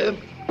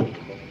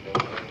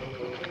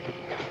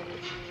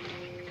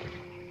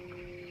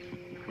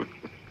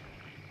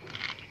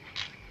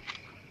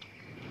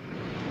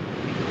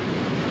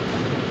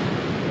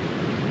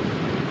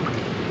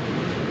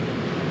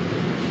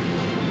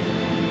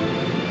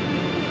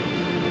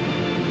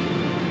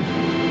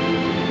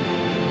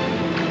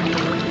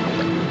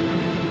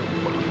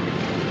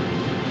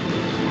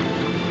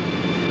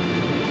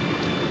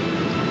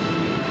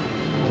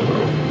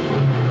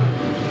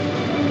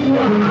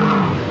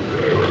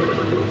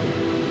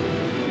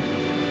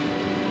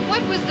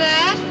 What was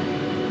that?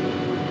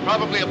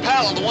 Probably a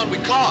pal of the one we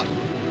caught.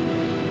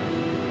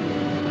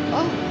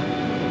 Oh.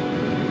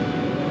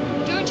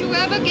 Don't you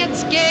ever get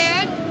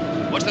scared?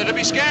 What's there to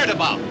be scared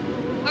about?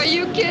 Are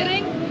you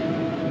kidding?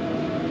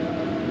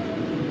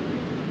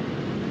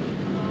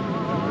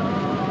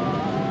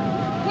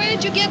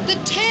 Where'd you get the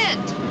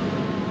tent?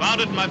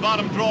 Found it in my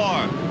bottom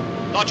drawer.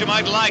 Thought you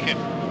might like it.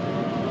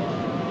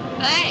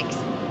 Thanks.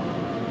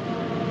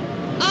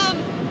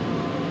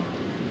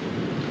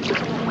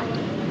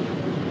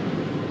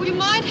 Would you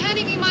mind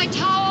handing me my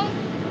towel?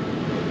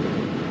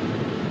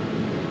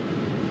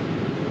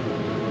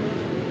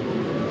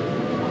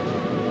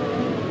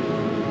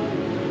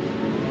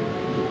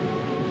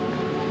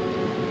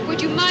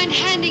 Would you mind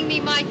handing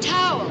me my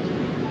towel?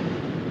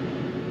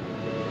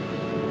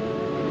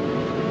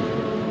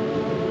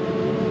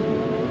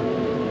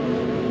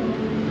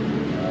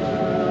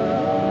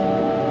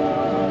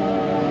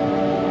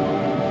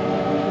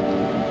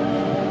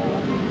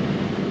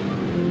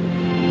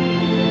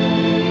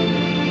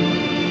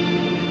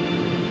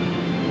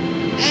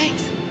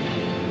 Thanks.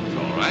 It's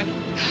all right.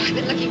 I've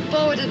been looking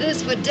forward to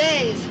this for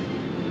days.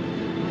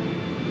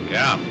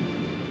 Yeah.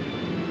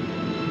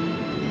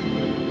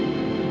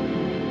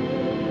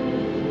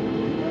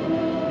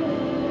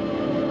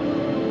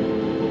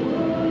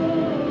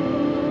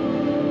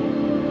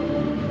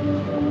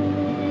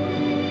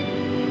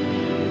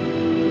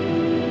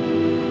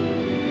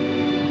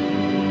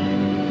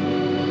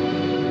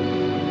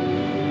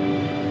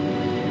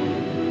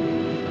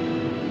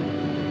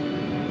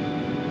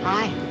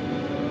 Hi.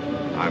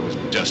 I was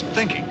just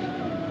thinking.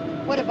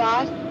 What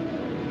about?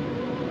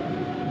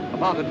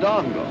 About a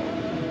Dangal.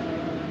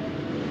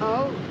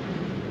 Oh,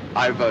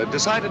 I've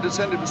decided to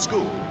send him to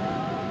school.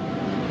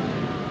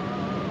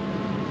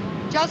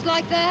 just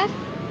like that?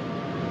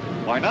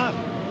 Why not?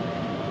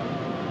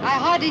 I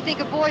hardly think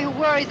a boy who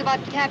worries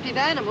about captive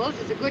animals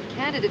is a good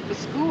candidate for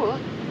school.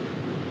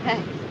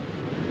 Thanks.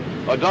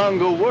 A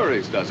Dangal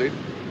worries, does he?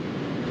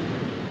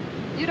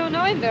 You don't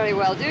know him very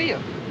well, do you?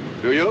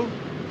 Do you?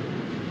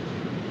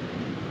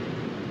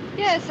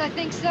 Yes, I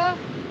think so.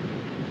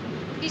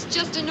 He's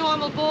just a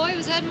normal boy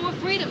who's had more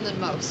freedom than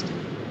most.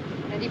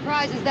 And he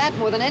prizes that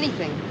more than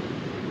anything.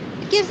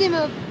 It gives him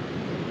a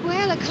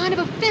kind of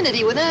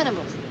affinity with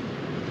animals.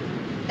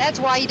 That's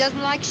why he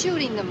doesn't like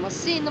shooting them or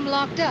seeing them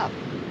locked up.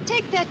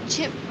 Take that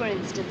chimp, for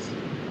instance.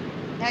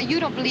 Now, you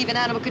don't believe an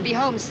animal could be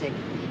homesick.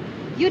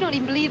 You don't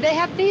even believe they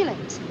have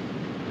feelings.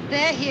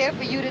 They're here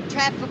for you to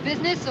trap for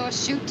business or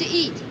shoot to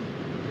eat.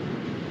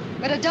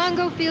 But a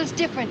Dango feels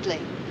differently.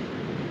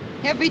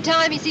 Every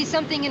time he sees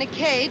something in a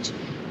cage,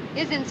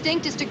 his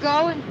instinct is to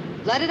go and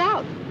let it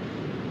out.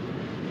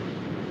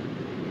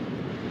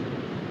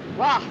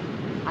 Wow,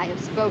 I have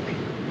spoken.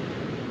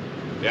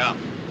 Yeah.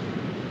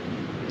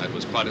 That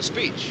was quite a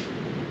speech.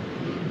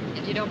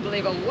 And you don't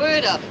believe a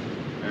word of it.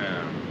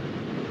 Yeah.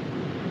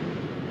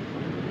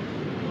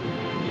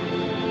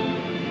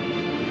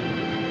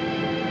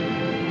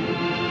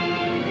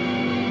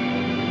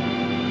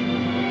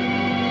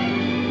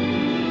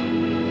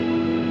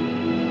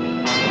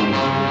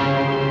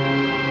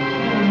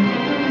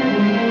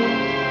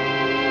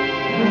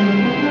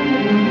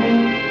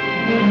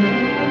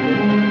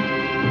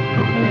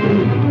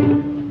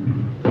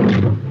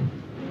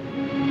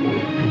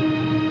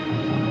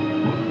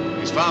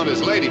 He's found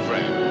his lady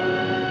friend.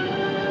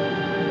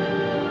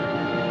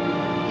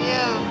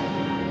 Yeah.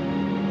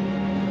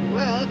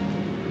 Well,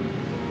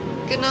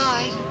 good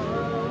night.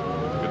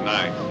 Good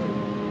night.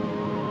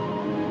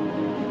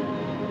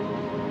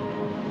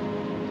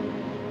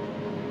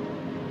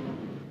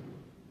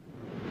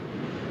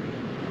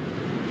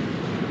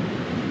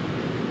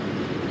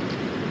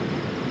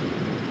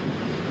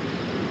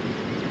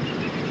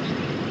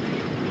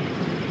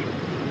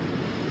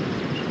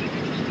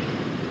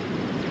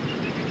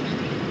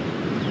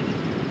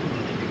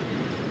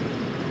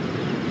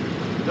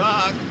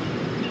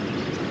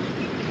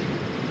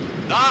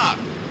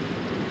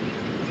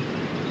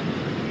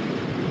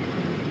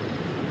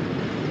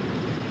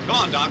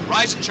 Come on, Doc.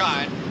 Rise and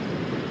shine.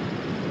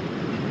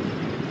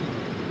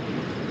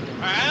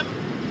 Pam?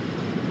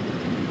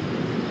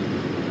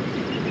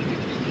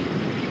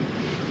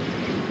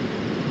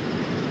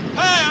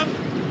 Pam!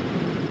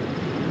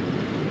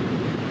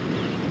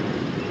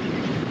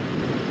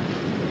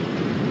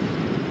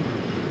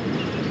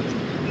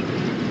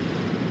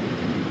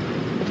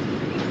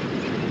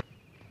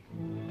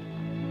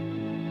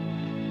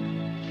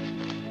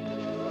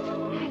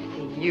 I've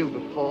seen you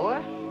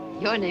before.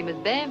 Your name is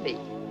Bambi.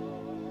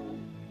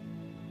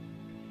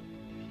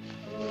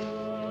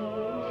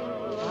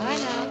 Bye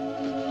now.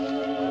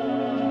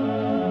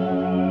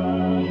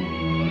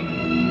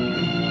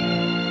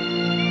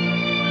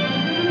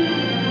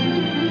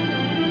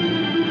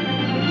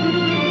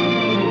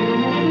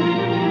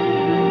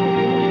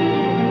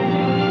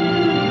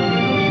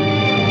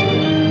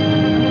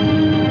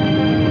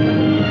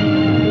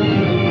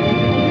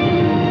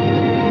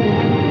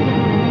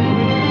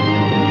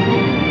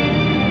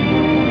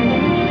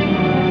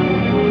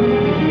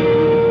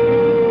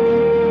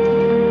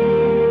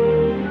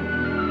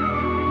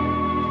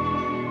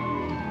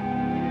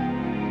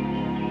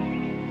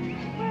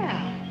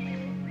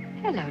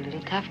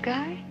 Tough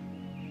guy?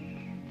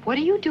 What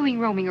are you doing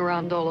roaming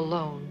around all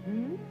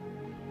alone?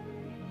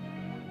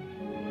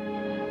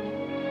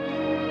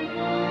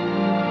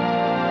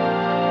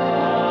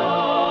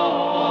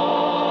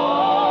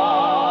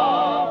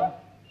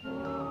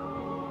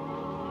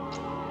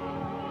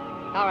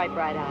 All right,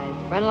 Bright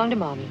Eyes. Run along to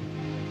Mommy.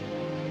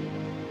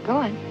 Go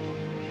on.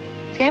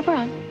 Scamper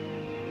on.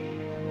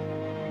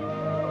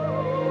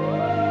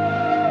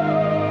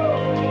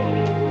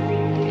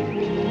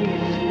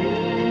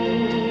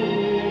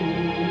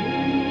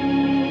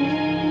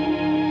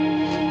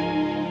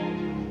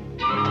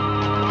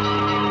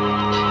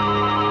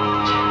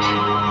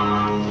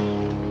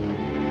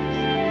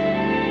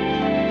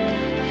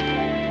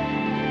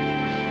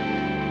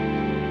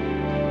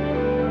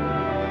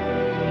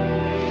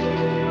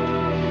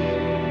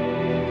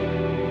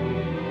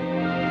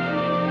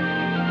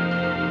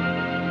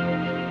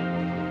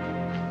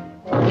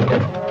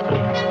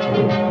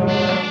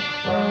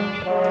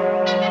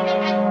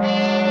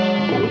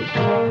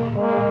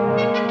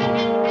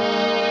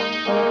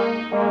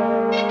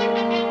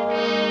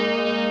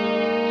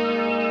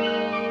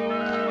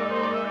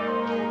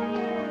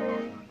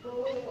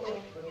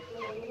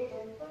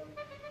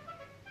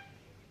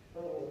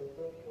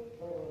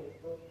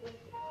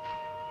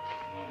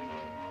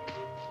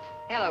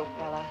 Hello,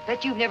 fella.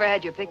 Bet you've never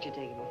had your picture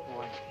taken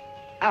before.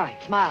 All right,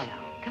 smile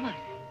now. Come on.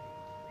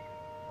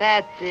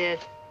 That's it.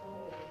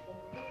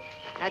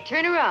 Now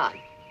turn around.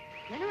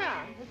 Turn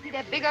around. Let's see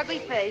that big, ugly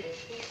face.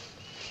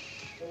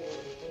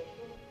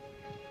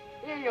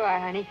 Here you are,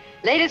 honey.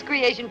 Latest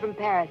creation from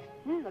Paris.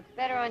 Looks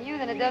better on you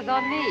than it does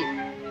on me.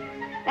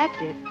 That's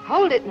it.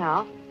 Hold it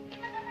now.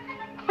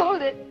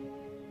 Hold it.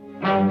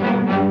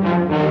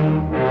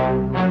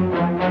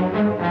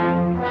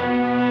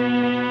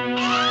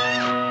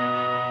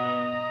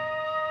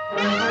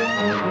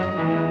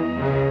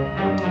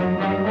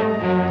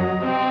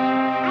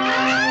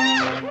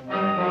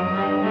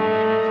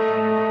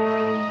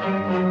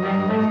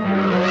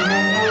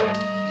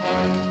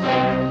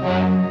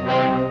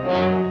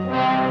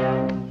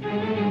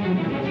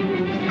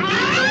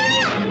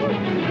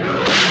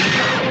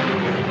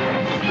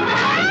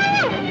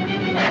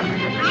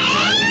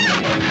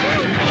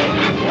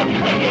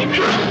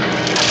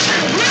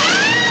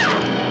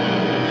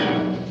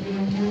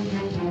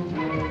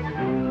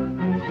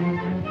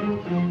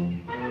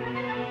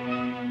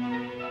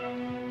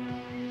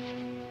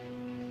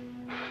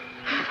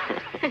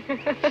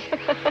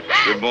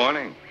 Good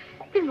morning.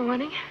 Good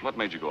morning. What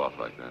made you go off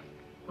like that?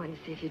 Wanted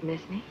to see if you'd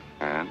miss me.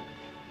 And?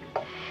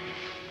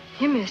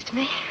 You missed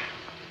me.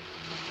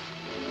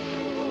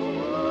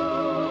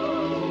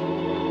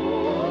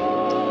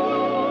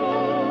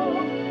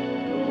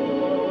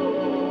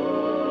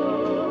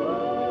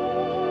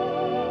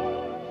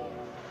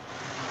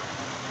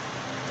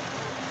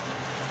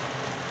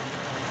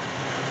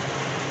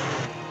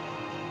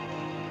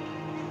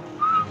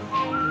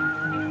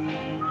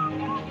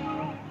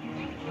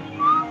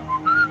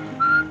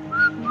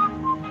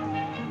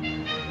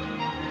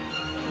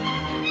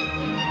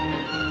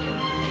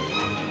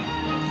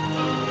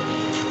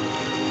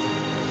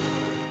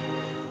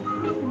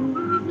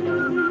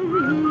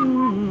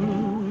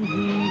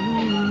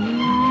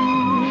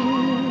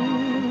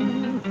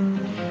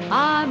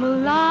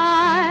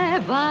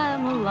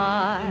 I'm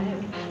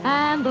alive,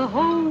 and the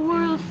whole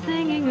world's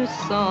singing a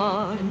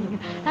song,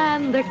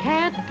 and there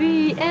can't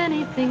be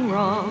anything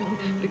wrong,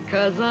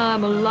 because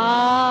I'm alive.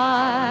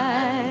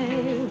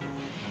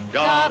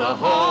 Got a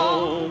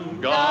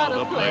home, got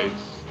a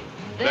place.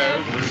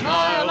 There's a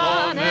smile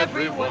on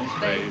everyone's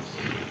face.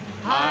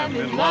 I'm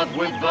in love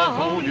with the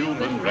whole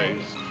human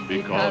race,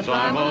 because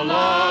I'm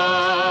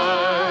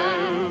alive.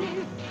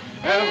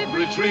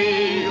 Every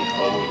tree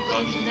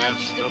holds a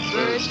nest of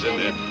birds in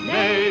it.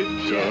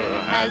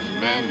 Nature has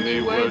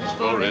many words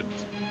for it.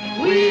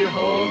 We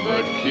hold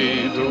the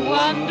key to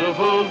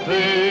wonderful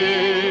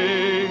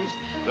things.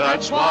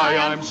 That's why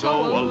I'm so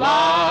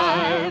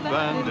alive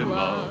and in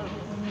love.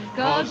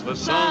 'Cause the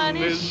sun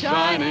is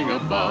shining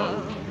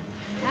above.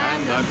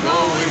 And I'm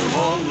going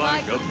home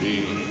like a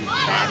bee.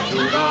 Back to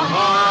the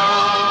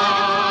hive.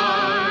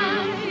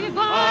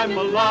 I'm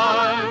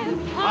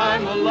alive,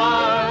 I'm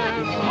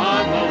alive,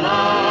 I'm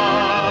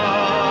alive.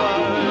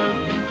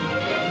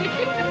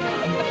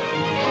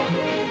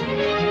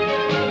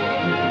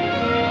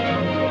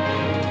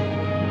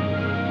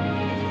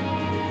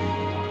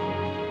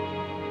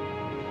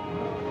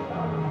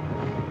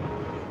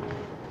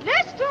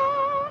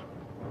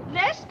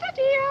 Lester,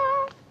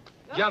 dear.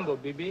 Jumbo,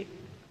 baby.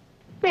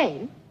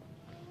 Rain?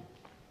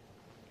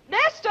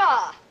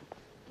 Lester!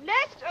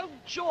 Lester, oh,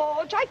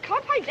 George, I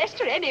can't find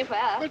Lester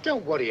anywhere. Well,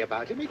 don't worry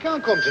about him. He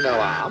can't come to no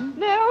harm.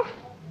 No.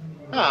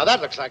 Ah,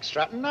 that looks like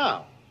Stratton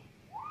now.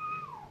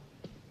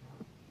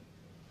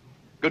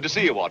 Good to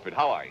see you, Watford.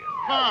 How are you?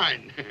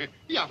 Fine.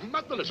 You haven't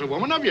met the little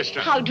woman, have you,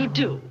 Stratton? How do you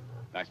do?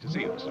 Nice to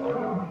see you, Mr.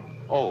 Watford.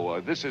 Oh,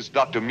 this is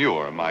Dr.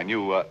 Muir, my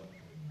new,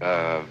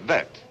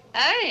 vet.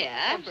 Oh,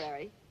 yes.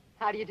 Library.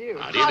 How do you do?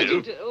 How do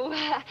you do?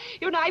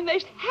 You know, I'm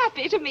most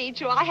happy to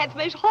meet you. I had the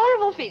most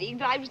horrible feeling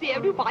that I was the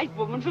only white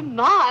woman for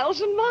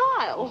miles and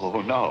miles.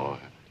 Oh, no.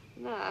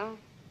 No.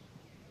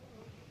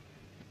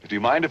 Do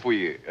you mind if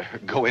we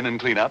go in and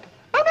clean up?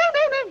 Oh,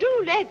 no,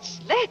 do.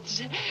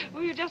 Let's.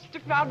 We'll just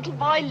look round little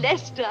boy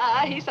Lester.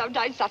 He's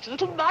sometimes such a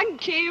little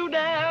monkey, you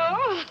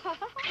know. Help!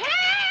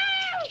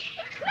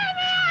 Let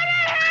me out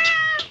of here!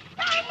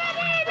 Somebody, let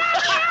me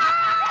out!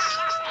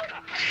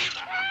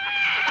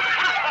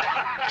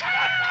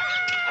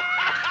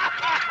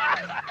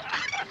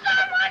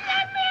 Someone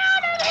let me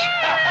out of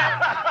here!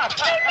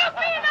 You look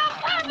me in the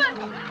woman!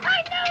 I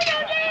know you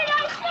did! I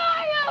saw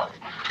you!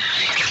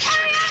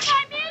 Hurry up,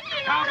 I'm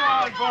missing.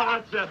 Come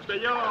on, Chester.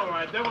 You're all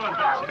right. Come on.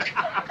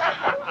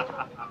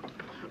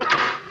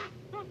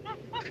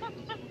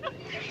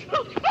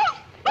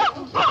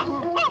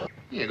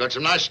 You got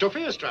some nice stuff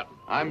here, Stratton.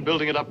 I'm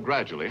building it up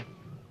gradually.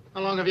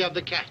 How long have you had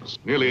the cats?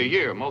 Nearly a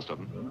year, most of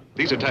them.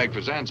 These are tagged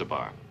for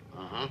Zanzibar.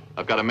 Uh-huh.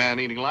 I've got a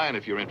man-eating lion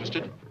if you're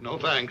interested. No,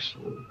 thanks.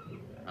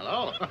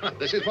 Hello.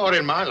 This is more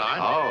in my line.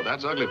 Oh,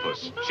 that's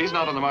Uglypuss. She's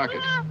not on the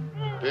market.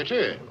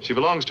 Pity. She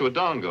belongs to a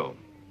Dangal,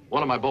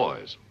 one of my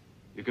boys.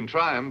 You can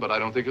try him, but I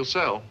don't think he'll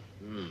sell.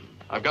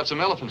 I've got some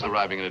elephants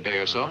arriving in a day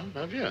or so.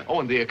 Have you? Oh,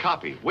 and the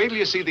okapi. Wait till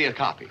you see the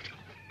okapi.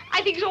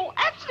 I think it's all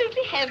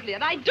absolutely heavenly,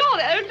 and I adore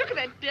it. Oh, look at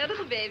that dear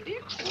little baby.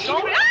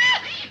 Sorry.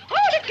 Oh,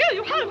 let go,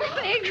 you horrible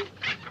thing.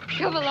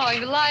 Come along,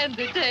 the lion's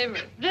a tamer.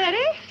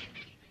 Ready?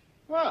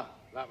 Well,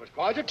 that was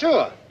quite a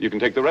tour. You can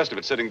take the rest of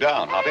it sitting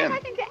down. Hop in. I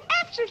think they're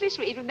absolutely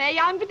sweet when they're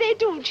young, but they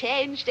do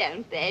change,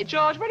 don't they?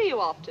 George, what are you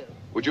off to?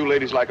 Would you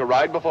ladies like a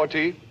ride before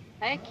tea?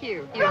 Thank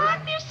you.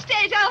 Ron, you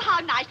stayed. Oh, how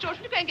nice. George,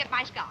 will you go and get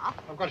my scarf?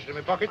 I've got it in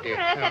my pocket, dear.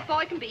 Where that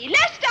boy can be.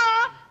 Lester!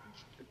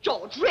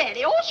 George,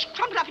 really, all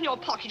crumpled up in your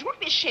pocket. You wouldn't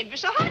be ashamed of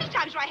yourself. How many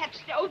times do I have to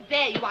say, oh,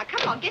 there you are.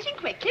 Come on, get in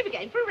quickly. We're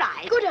going for a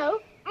ride.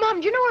 Good-o.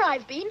 Mum, do you know where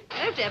I've been?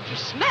 Oh, dear, but you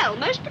smell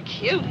most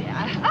peculiar.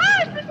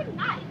 Oh, isn't this a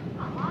nice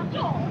car,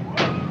 George?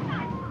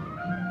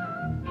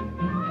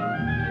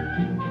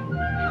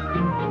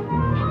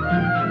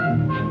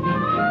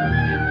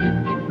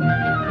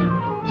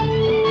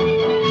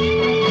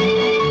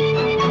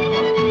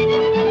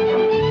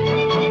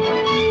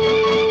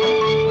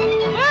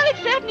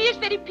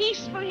 Very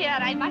peaceful here,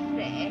 I must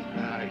say.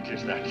 It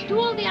is that. Do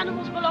all the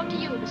animals belong to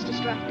you, Mr.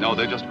 Stratton? No,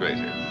 they're just graze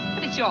here.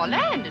 But it's your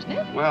land, isn't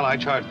it? Well, I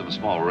charge them a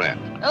small rent.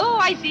 Oh,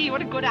 I see.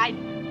 What a good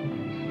idea.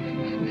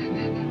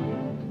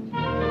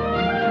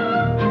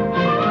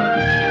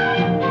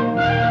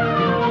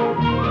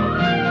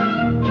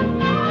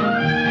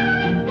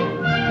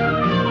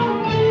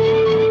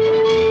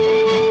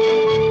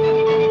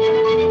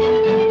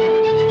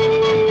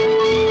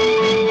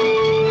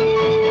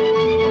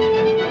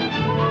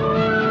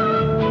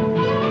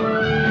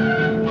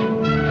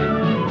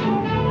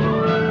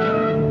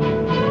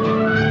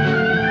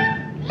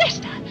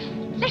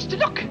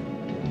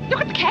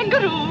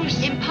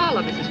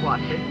 Impala, Mrs.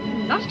 Watford.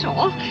 Not at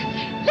all.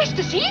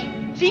 Lester, see?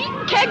 See?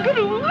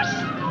 Kangaroos.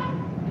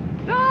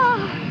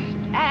 Ah,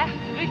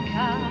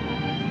 Africa.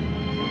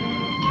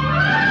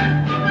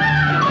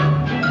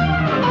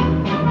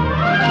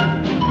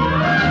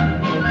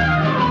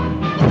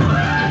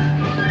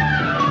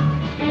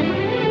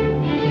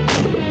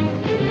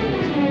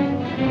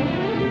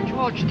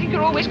 George, I think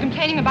you're always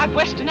complaining about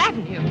Western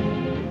Avenue.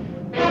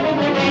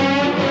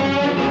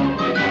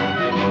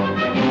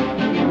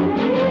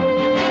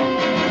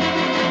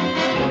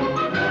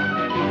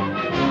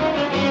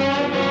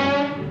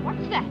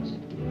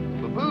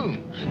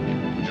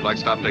 Like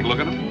stop and take a look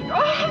at them?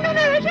 Oh,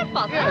 no, don't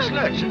bother. Yes,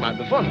 let's. It might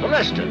be fun for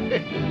Lester.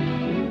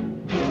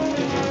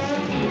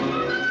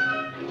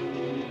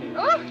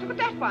 Oh, look at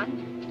that one.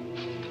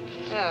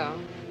 Oh.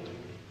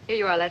 Here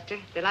you are, Lester.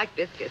 They like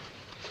biscuits.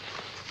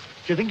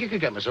 Do you think you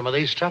could get me some of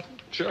these, Stratton?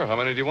 Sure. How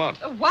many do you want?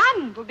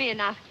 One will be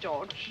enough,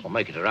 George. I'll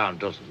make it a round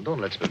dozen. Don't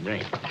let's be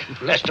green.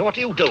 Lester, what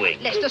are you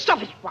doing? Lester,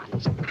 stop it at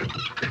once.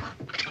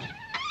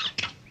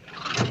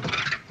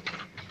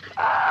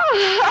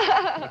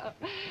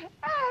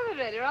 Oh,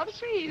 really, rather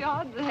sweet,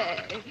 aren't they?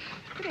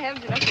 Good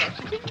heavens, you're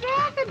absolutely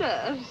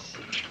ravenous.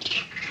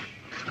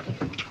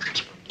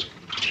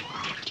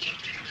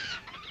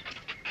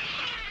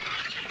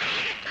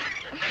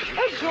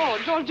 Oh,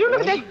 George, do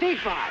look at that big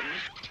one.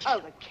 Oh,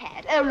 the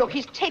cat. Oh, look,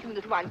 he's taken the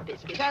little one's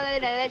biscuit. Oh, no,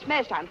 that's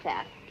most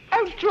unfair.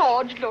 Oh,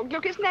 George,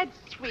 look, isn't that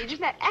sweet? Isn't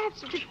that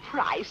absolutely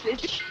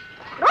priceless?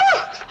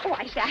 Oh,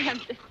 I say, I'm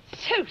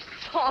so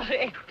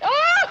sorry.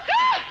 Oh!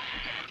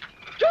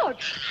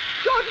 George,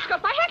 he's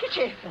got my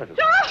handkerchief.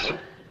 George,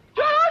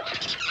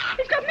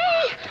 he's got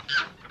me.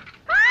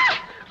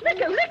 Ah! Let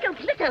go.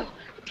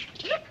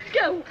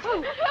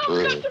 Oh,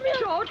 come to me,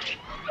 George.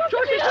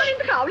 George, he's not in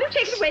the car. Will you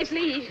take it away,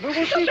 please? Well,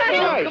 she's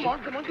right. Come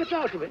on, get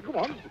out of it. Come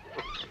on.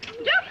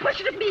 Don't push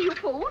it at me, you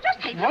fool.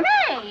 Just take it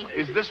away.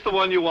 Is this the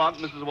one you want,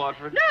 Mrs.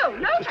 Watford? No,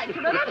 thank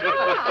you, not at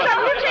all.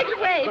 No, will you take it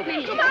away,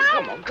 please?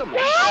 Come on. Come on.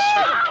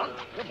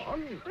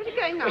 Where's it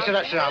going now? Mr.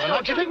 That's rather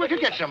not. Do you think we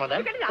could get some of them?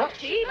 Look at it out,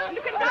 Steve.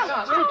 Look at it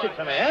out. We'll take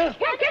them here.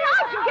 Get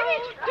out and give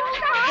it.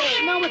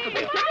 No, we could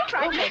be. Get it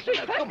right. It's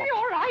perfectly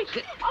all right.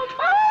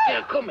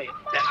 Here, come here.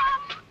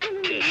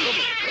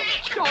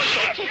 George,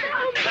 take it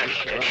out. Thank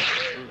you.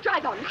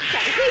 Drive on, Mr.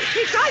 Savage.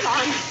 Please, drive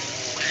on.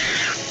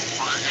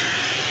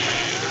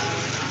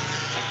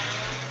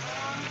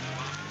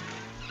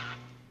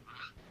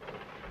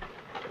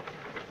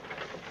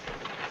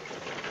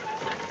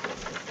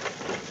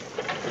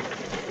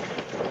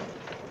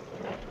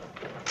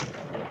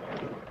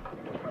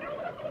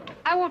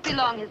 I won't be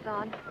long,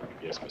 Hassan.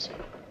 Yes, Missy.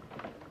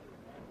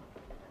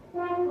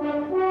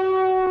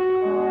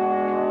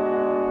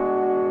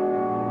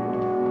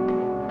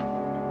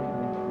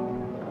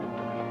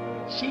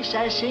 Sis,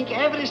 I think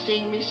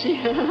everything, Missy.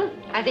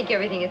 I think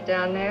everything is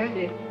down there.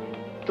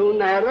 To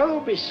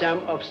Nairobi, some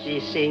of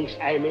these things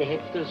I may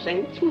have to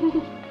send.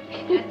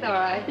 That's all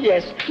right.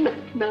 Yes,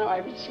 now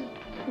I will see.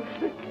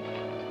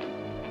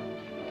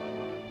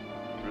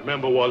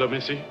 Remember Waller,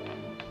 Missy?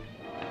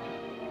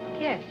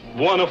 Yes.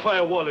 Buona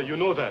fire Waller, you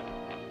know that.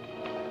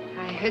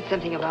 I heard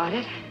something about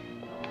it.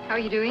 How are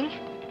you doing?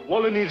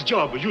 Waller needs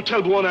job. You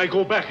tell Buona I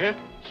go back, eh?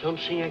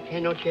 Something I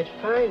cannot yet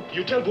find.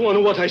 You tell Buona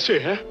what I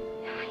say, eh?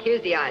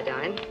 Here's the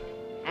iodine.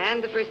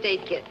 And the first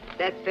aid kit.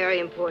 That's very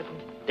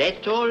important.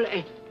 That's all,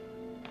 eh?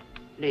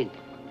 Lynn.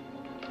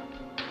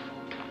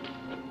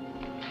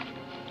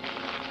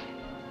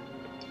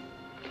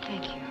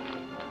 Thank you.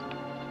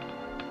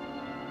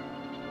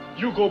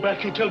 You go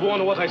back, you tell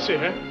Buona what I say,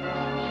 eh?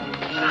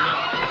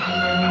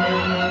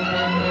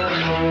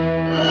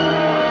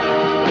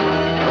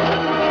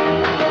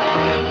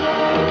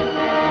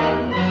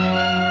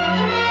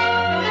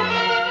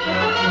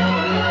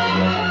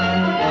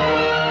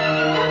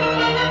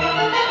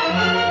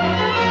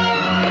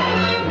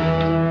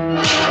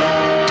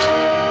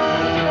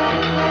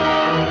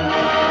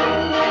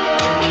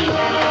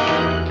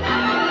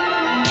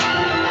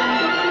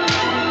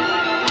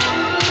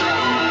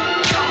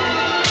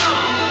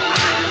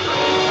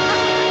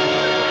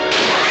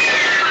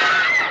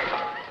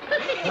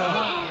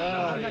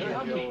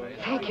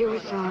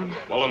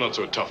 Waller not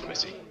so tough,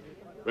 Missy.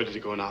 Ready to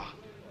go now?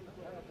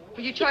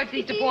 Will you charge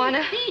these to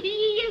Buona?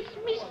 Yes,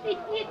 Missy.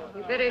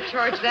 You better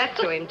charge that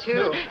to him,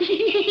 too.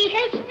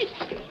 Yes,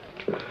 Missy.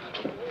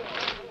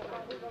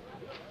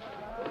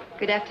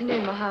 Good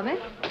afternoon,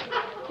 Mohammed.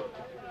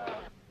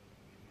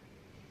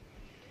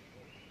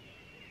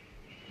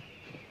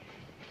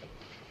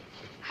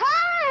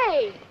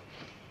 Hi!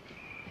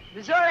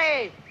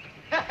 Missouri!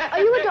 Are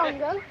you a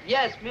Dongo?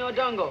 Yes, me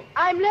Odongo.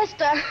 I'm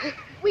Lester.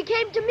 We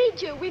came to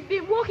meet you. We've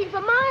been walking for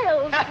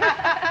miles.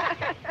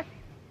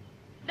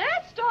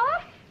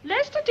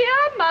 Lester,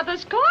 dear,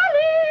 Mother's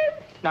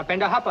calling.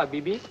 Napenda hapa,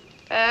 Bibi.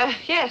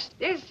 Yes.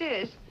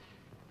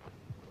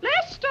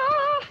 Lester!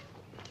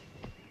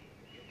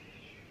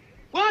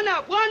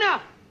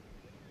 Buona!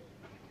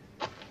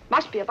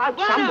 Must be about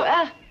Buona.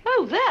 somewhere.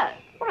 Oh, there.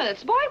 What is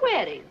this boy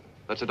wearing?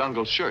 That's a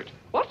Dangal shirt.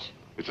 What?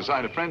 It's a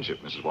sign of friendship,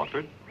 Mrs.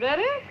 Watford.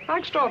 Really? How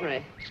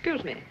extraordinary.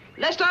 Excuse me.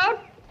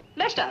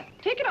 Lester,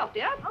 take it off,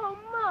 dear. Oh,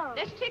 Mom.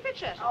 Lester, take that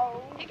shirt.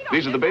 Oh. Take it off.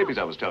 These are the dear. babies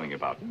I was telling you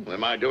about. We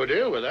might do a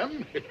deal with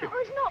them. No,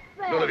 it's not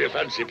fair. None of your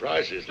fancy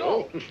prices,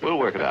 though. We'll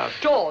work it out.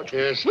 George,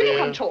 Yes, will you dear?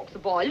 come talk to the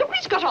boy? Look what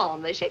he's got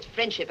on. They say it's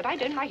friendship, but I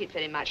don't like it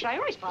very much. I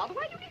always father,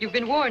 why do you... You've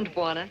been warned,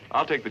 Buona.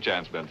 I'll take the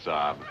chance, Ben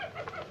Saab.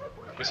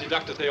 Missy,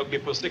 Dr. Theog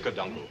be sticker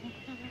Dangal.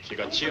 She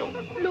got chill.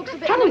 Looks a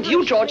bit... Trouble with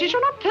you, George, is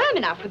you're not firm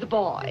enough with the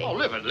boy. Oh,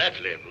 live and let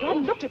live, You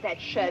haven't looked at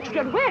that shirt. You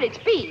don't know where it's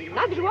been.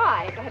 Neither do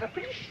I. But I have a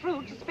pretty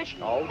shrewd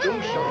suspicion. Oh,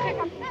 do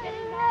so.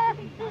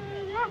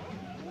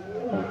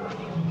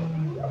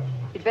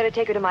 You'd better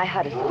take her to my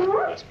hut,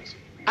 Yes, Missy.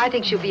 I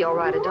think she'll be all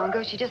right,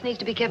 Odongo. She just needs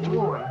to be kept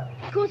warm.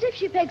 Of course, if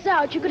she pegs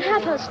out, you could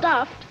have her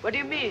stuffed. What do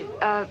you mean?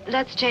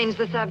 Let's change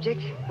the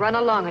subject. Run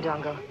along,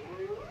 Odongo.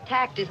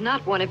 Tact is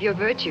not one of your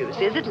virtues,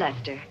 is it,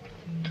 Lester?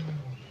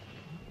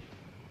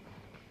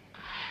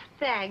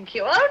 Thank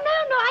you. Oh,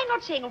 no, I'm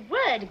not saying a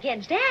word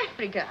against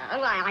Africa.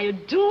 Oh, I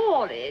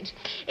adore it.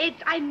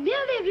 I'm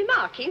merely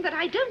remarking that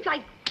I don't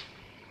like...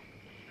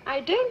 I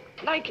don't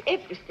like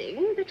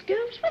everything that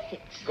goes with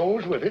it.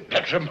 Goes with it?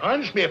 That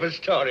reminds me of a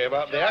story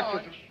about the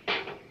accident.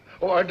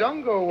 Oh,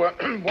 Dongo,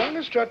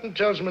 Buana Stratton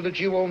tells me that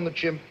you own the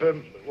chimp,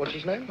 what's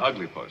his name?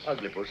 Ugly Puss.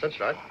 Ugly Puss, that's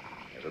right.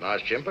 It's a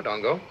nice chimp,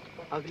 Dongo.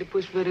 Ugly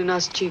Puss very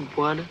nice chimp,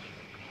 Buana.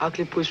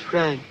 Ugly Puss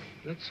friend.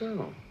 That's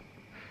so.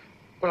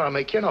 Well, I'll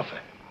make you an offer.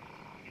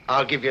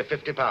 I'll give you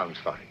 £50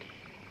 for it.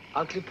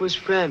 Ugly Puss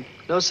friend.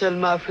 No sell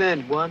my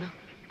friend, Buana.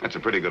 That's a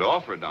pretty good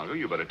offer, Dango.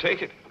 You better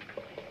take it.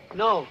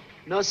 No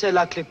sell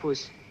Ugly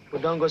Puss.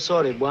 But don't go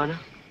sorry, Buana.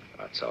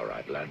 That's all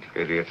right, lad.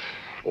 Idiot.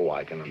 Oh,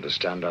 I can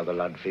understand how the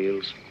lad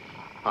feels.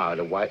 I had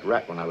a white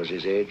rat when I was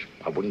his age.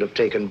 I wouldn't have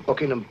taken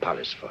Buckingham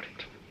Palace for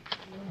it.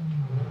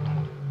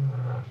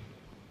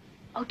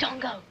 Oh,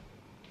 Dongo.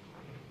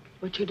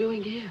 What you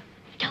doing here?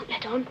 Don't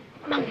let on.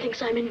 Mum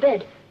thinks I'm in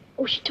bed.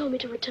 Oh, she told me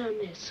to return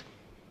this.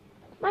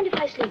 Mind if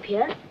I sleep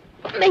here?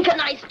 Make a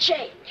nice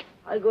change.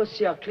 I'll go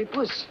see Ugly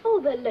Puss.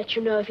 Oh, they'll let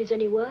you know if he's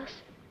any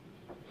worse.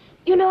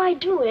 You know, I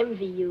do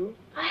envy you.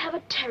 I have a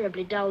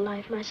terribly dull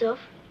life myself.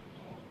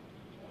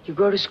 You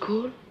go to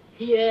school?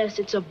 Yes,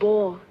 it's a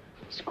bore.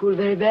 School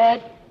very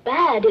bad?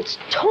 Bad, it's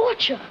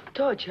torture.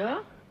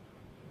 Torture?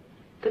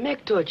 They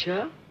make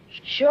torture?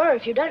 Sure,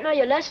 if you don't know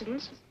your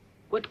lessons.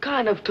 What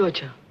kind of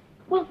torture?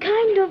 Well,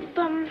 kind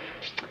of,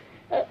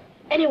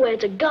 anyway,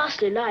 it's a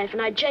ghastly life,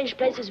 and I'd change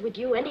places with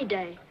you any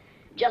day.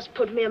 Just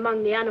put me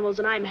among the animals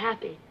and I'm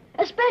happy.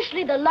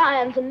 Especially the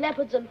lions and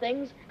leopards and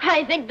things.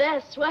 I think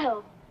they're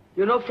swell.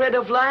 You're not afraid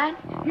of lion?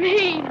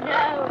 Me, no.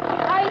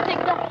 I think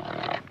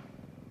that...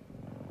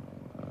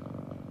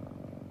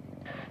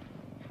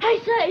 I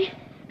say,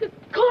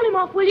 call him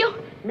off, will you?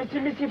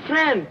 Missy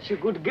friend. She's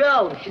a good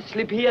girl. She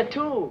sleep here,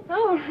 too.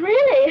 Oh,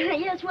 really?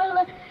 Yes,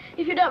 well,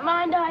 if you don't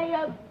mind,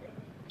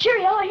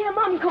 cheerio, I hear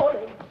Mum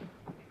calling.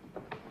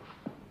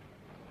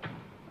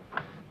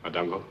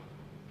 Dangal.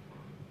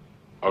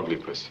 Ugly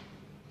Puss.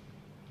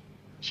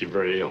 She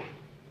very ill.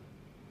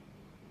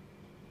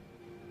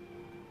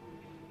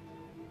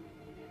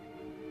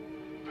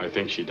 I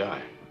think she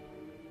died.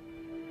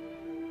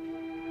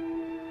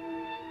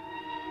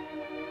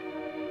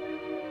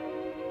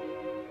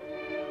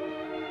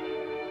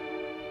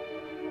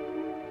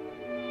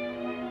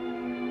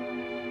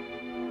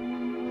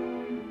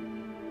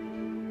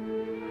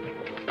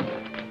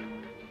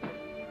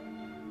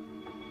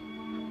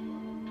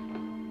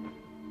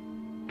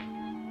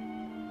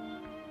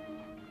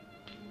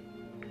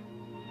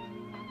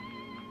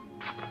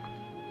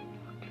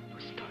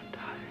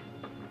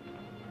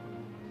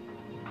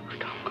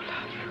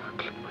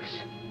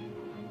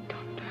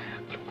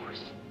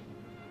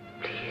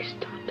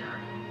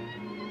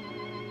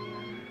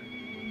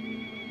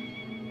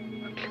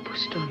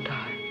 Don't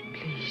die,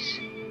 please.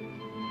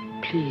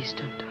 Please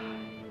don't die.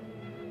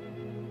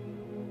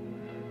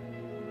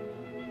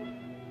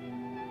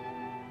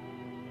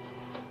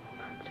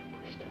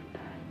 Please don't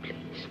die,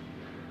 please.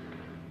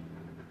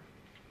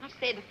 I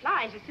say the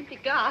flies are simply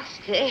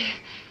ghastly.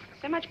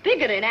 So much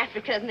bigger in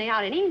Africa than they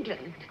are in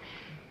England.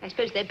 I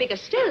suppose they're bigger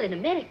still in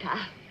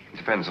America.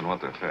 Depends on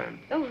what they're fed.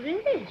 Oh,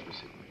 really?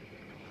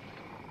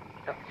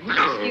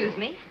 Excuse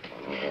me.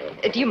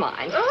 Do you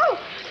mind? Oh!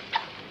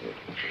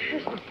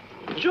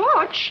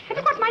 George, have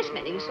you got my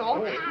smelling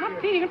salt? I'm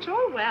not feeling at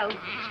all well.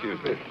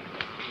 Excuse me.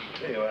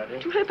 There you are, dear.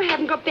 Do you hope I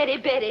haven't got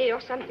berry or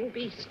something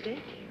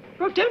beastly?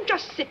 Well, don't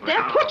just sit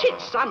there. Put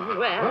it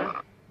somewhere.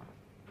 Huh?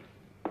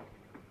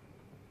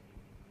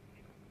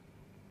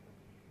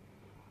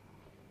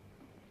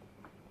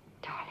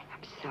 Darling,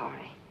 I'm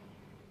sorry.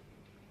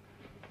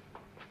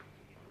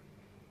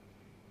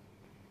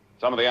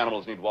 Some of the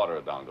animals need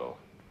water, Dango.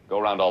 Go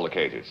around all the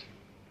cages.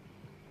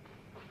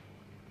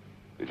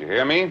 Did you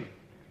hear me?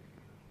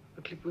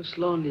 Ugly Puss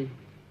lonely,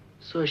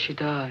 so she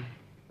died.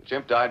 The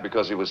chimp died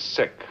because he was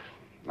sick.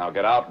 Now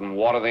get out and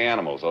water the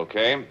animals,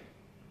 okay?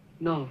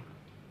 No,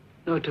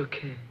 not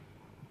okay.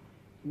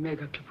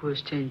 Make Ugly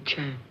Puss change.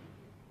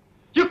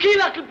 You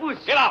kill Ugly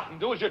Puss! Get out and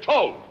do as you're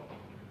told.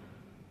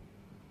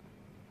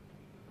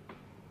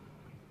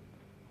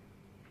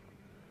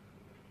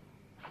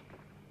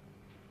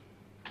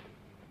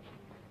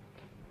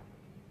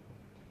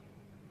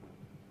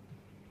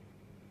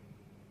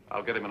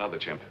 I'll get him another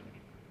chimp.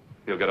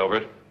 He'll get over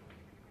it.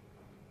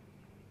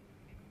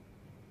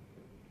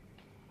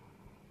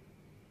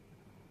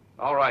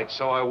 All right,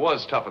 so I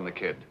was toughing the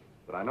kid,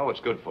 but I know it's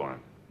good for him.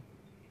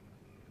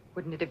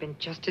 Wouldn't it have been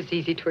just as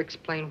easy to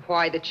explain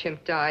why the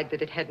chimp died,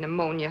 that it had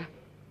pneumonia?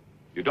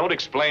 You don't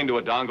explain to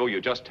a Dango, you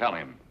just tell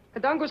him.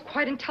 The Dongo's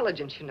quite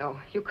intelligent, you know.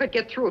 You could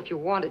get through if you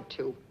wanted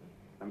to.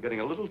 I'm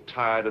getting a little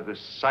tired of this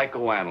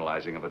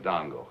psychoanalyzing of a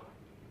Dango.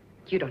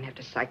 You don't have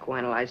to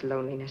psychoanalyze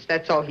loneliness.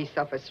 That's all he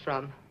suffers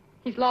from.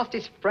 He's lost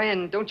his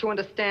friend. Don't you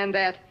understand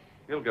that?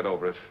 He'll get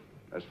over it.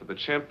 As for the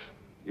chimp,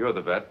 you're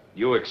the vet.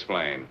 You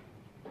explain.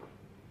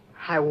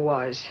 I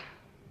was.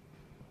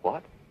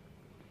 What?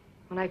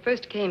 When I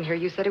first came here,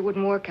 you said it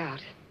wouldn't work out.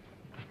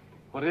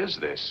 What is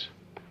this?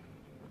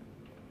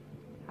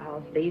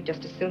 I'll leave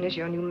just as soon as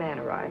your new man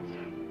arrives.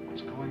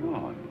 What's going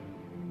on?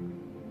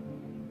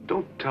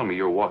 Don't tell me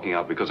you're walking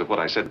out because of what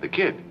I said to the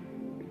kid.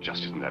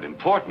 just isn't that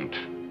important.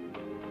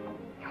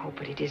 Oh,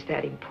 but it is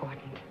that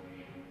important.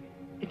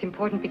 It's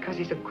important because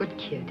he's a good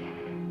kid.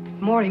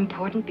 More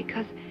important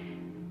because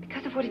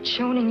of what it's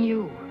shown in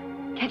you.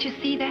 Can't you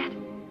see that?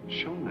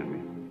 Shown in me?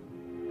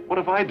 What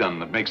have I done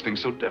that makes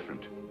things so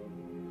different?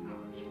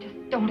 You just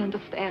don't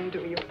understand, do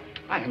you?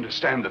 I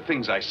understand the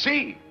things I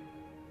see.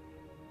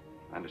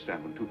 I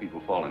understand when two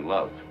people fall in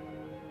love.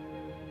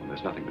 When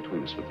there's nothing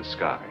between us but the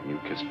sky, and you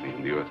kissed me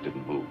and the earth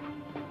didn't move.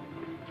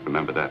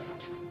 Remember that?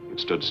 It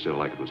stood still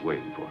like it was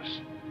waiting for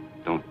us.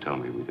 Don't tell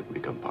me we didn't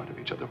become part of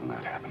each other when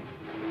that happened.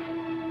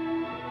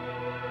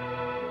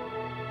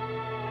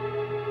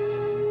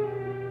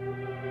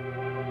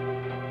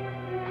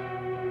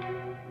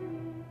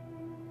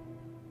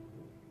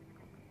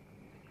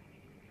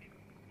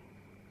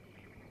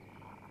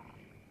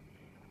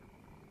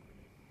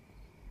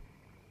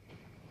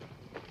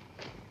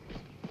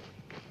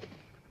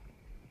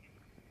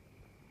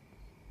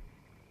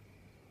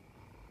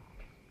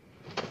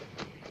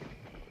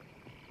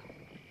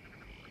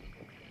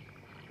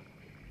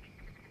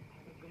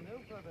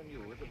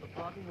 News of the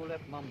party who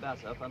left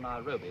Mombasa for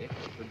Nairobi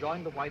to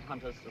join the White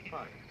Hunters'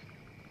 safari.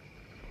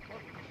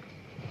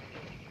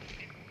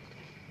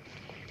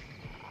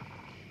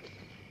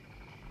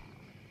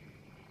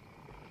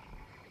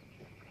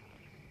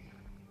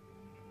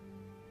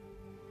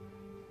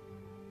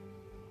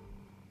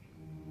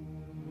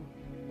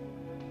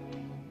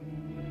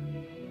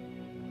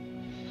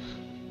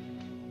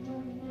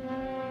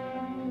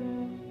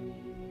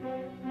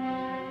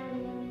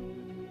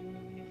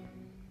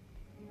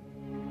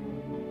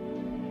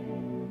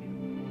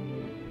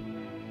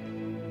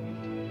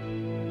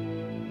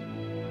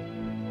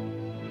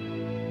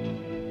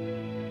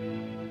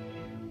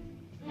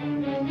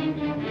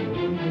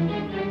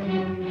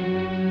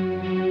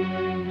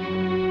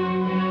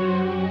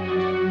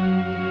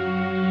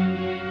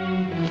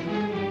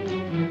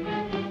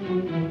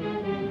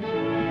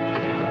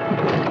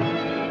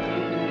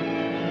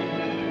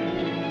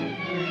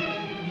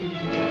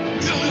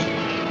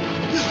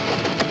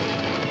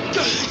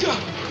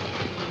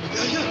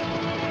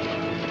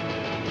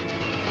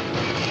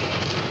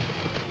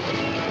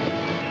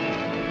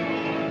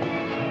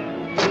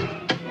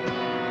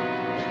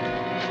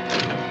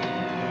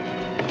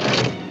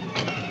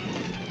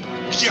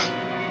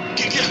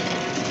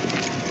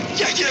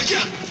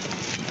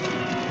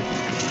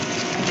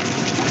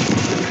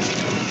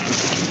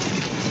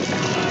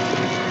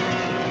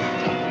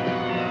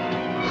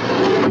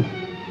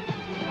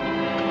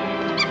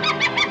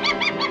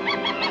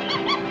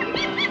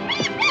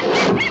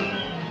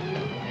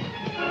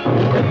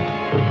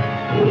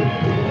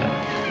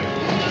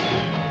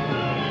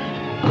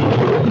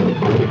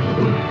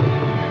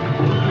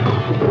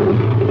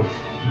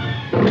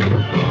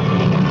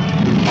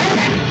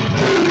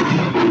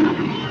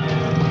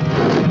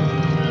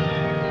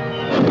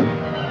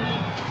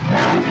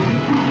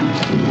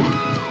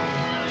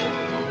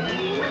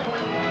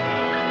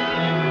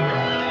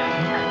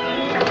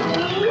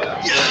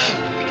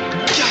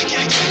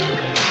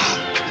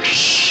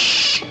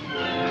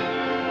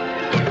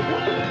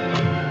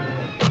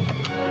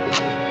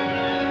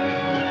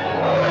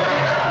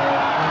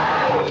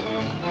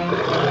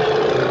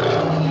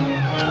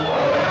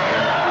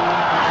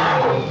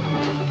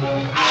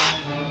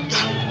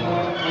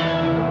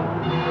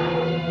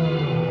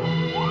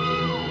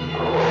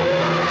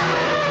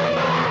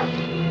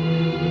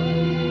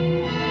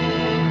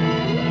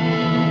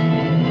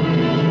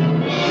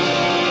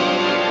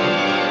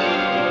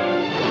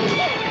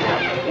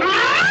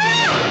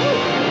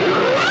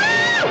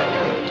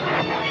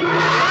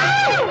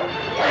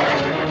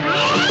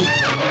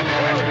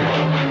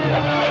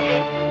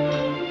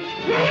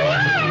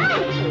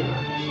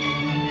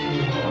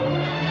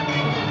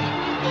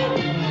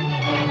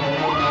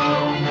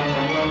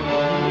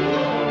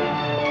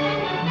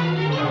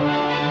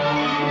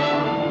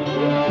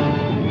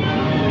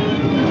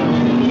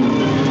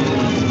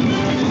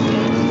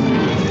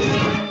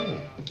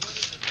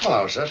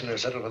 Certainly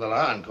settled for the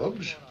lion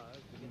cubs.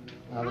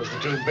 Now there's the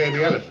two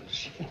baby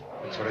elephants.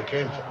 That's what I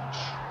came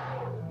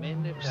for.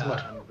 Mainly fair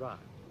and dry.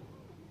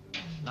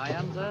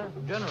 Nyanza,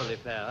 generally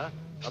fair,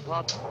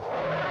 apart.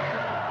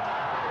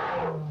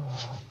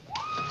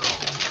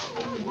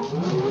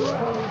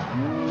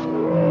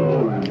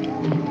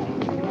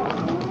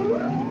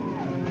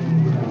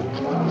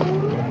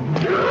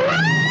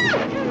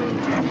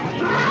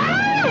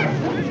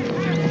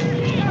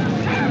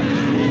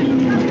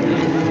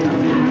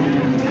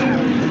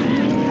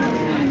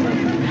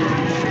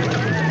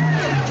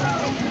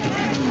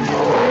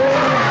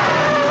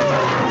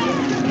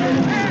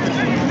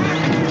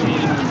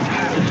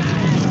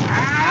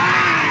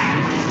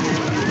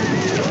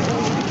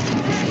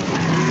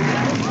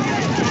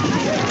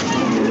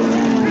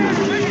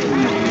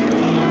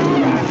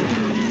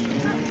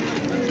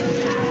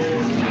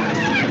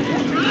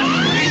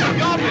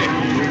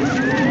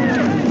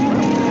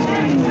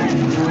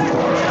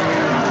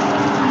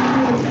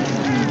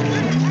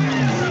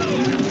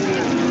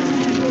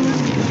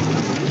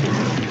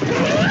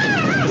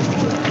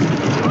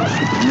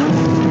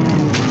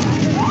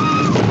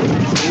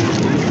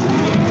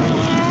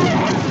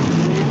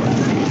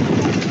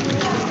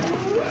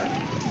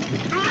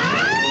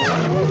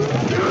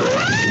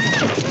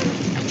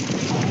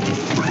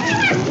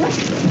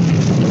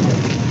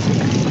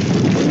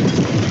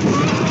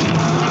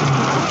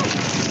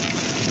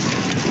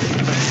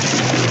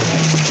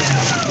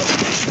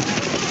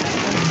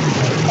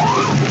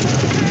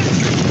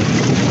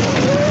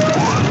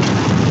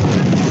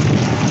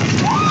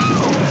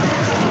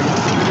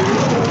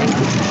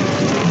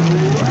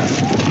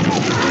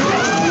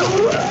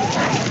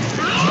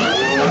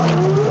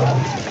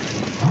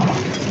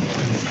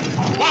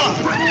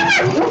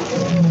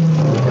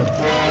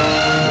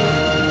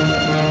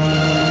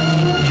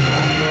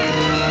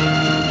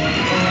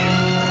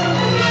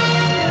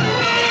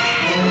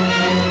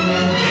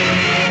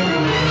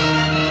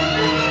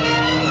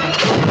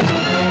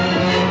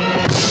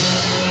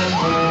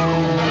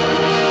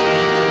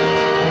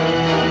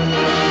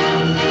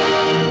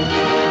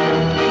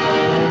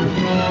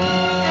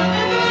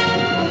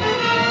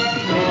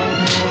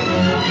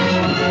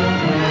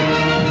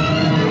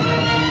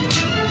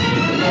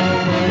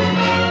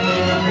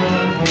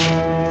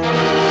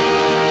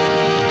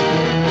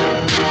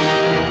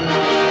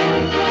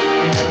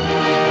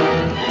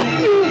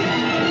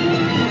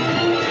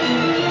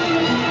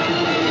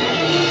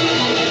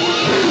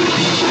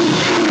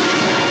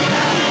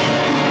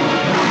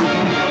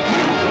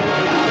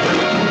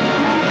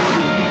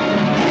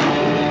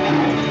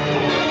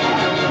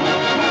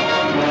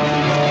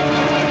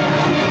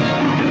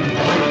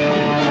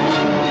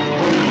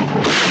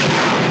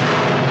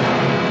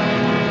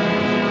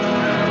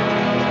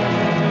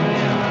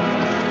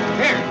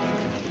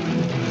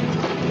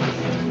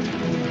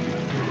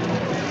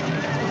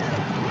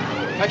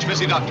 Fetch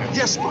Missy, Doctor.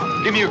 Yes,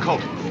 Bwana. Give me your coat.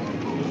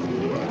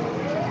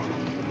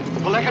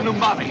 Peleka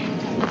Numbani.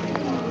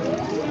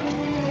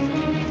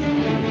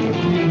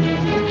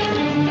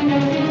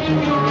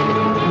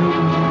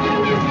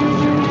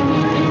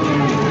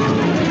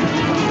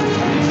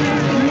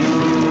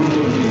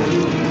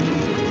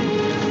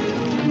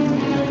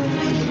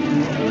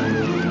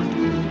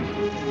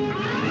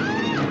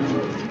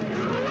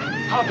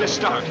 How'd this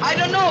start? I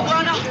don't know,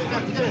 Bwana.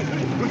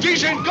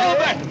 Rujishin, go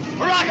back!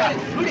 Baraka!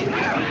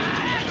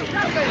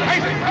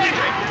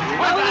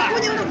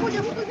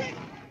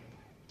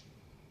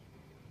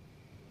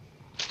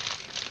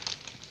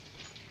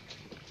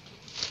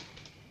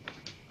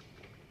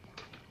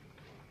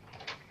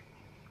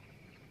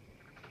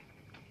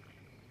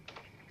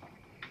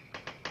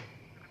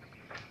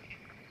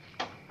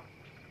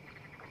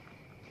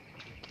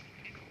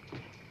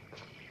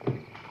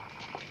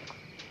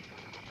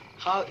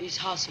 How is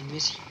Hassan,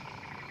 Missy?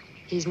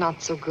 He's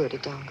not so good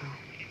at Dangal.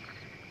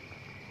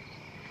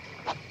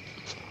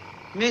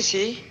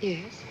 Missy?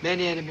 Yes?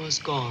 Many animals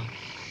gone.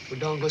 We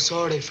don't go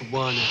sorry for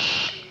Bwana.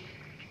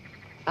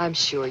 I'm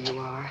sure you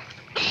are.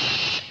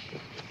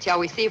 Shall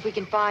we see if we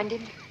can find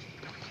him?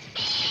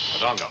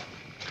 Dangal,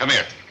 come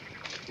here.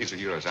 These are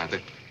yours, aren't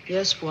they?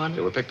 Yes, Bwana.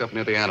 They were picked up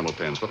near the animal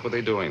pens. What were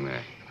they doing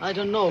there? I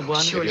don't know,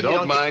 Bwana. If you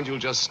don't mind, you'll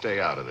just stay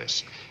out of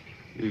this.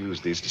 You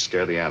used these to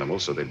scare the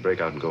animals so they'd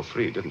break out and go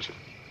free, didn't you?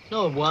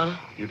 No, Bwana.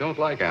 You don't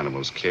like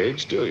animals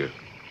caged, do you?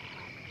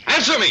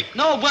 Answer me!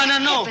 No, Bwana,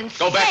 no.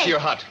 Go back to your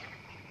hut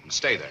and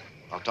stay there.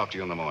 I'll talk to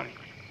you in the morning.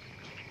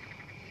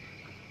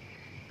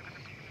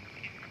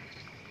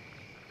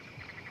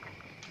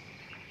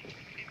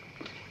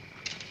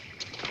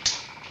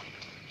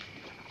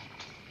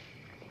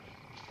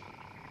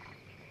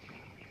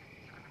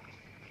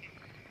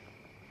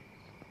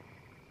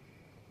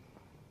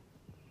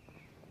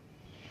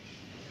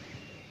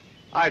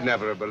 I'd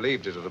never have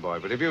believed it of the boy,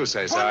 but if you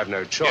say so, I've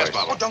no choice. Yes,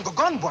 Baba. Oh, Dango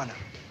gone, Bwana.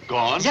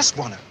 Gone? Yes,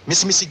 Bwana.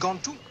 Missy gone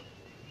too.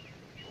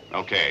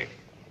 Okay.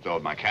 So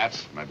my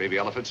cats, my baby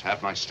elephants,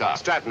 half my stock.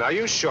 Stratton, are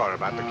you sure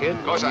about the kid?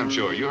 Of course I'm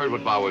sure. You heard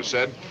what Bauer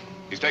said.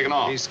 He's taken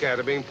off. He's scared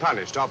of being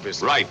punished,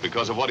 obviously. Right,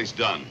 because of what he's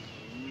done.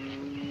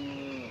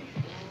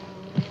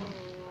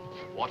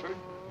 Water?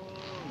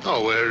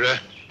 Oh, we're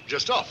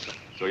just off.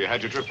 So you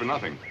had your trip for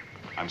nothing.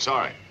 I'm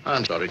sorry.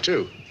 I'm sorry,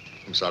 too.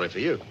 I'm sorry for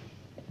you.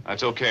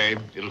 That's okay.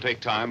 It'll take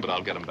time, but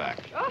I'll get him back.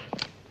 Oh,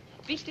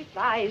 beastly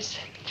flies.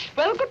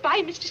 Well,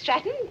 goodbye, Mr.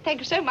 Stratton. Thank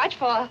you so much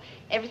for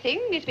everything.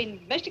 It's been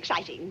most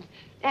exciting.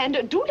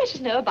 And do let us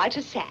know about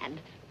Hassan.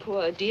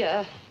 Poor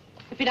dear.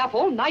 I've been up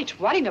all night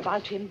worrying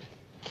about him.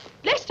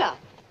 Lester!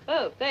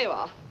 Oh, there you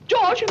are.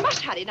 George, you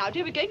must hurry now,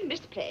 dear. We're going to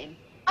miss the plane.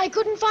 I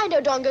couldn't find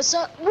O'Donga,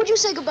 sir. Would you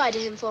say goodbye to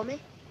him for me?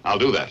 I'll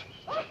do that.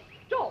 Oh,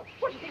 George,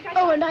 what do you think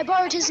Oh, and I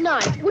borrowed his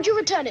knife. Would you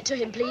return it to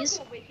him, please?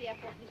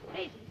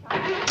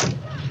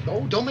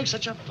 Oh, don't make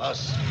such a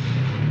fuss.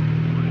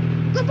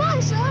 Goodbye,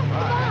 sir.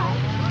 Goodbye.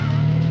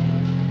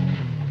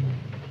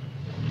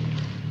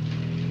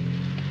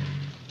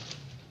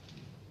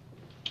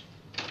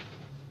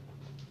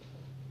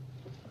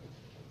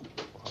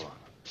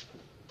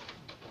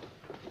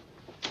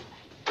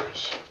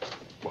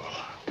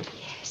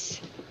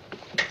 Yes.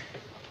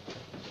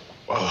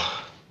 Well,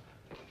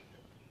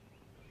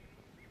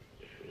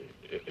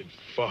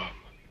 farm.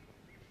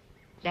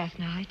 Last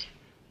night?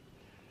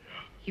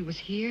 He was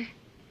here?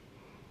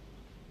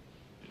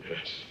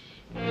 Yes.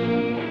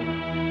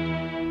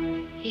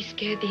 He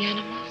scared the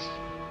animals?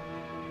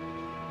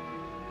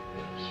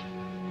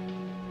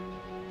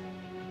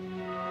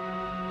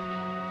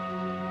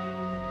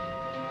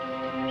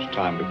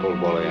 time we pulled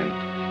Wally in.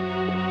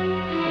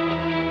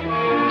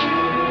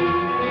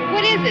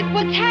 What is it?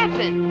 What's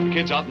happened? The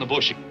kid's out in the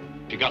bush.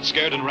 He got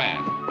scared and ran.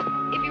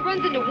 If he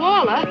runs into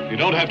Walla... You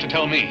don't have to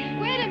tell me.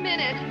 Wait a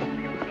minute.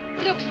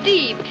 Look,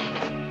 Steve,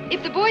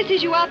 if the boy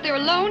sees you out there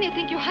alone, he'll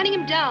think you're hunting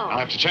him down. I'll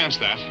have to chance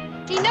that.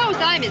 He knows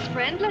I'm his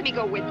friend. Let me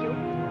go with you.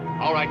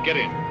 All right, get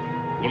in.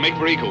 We'll make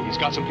for Eco. He's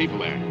got some people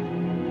there.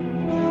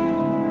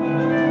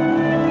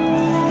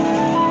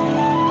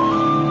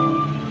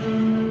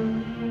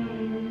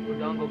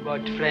 Udongo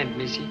got friend,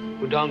 Missy.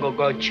 Udongo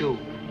got you.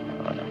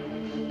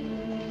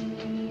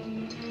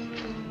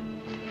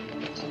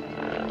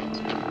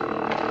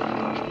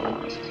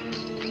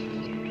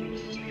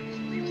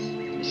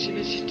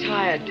 Missy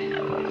tired.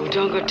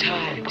 Udongo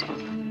tired.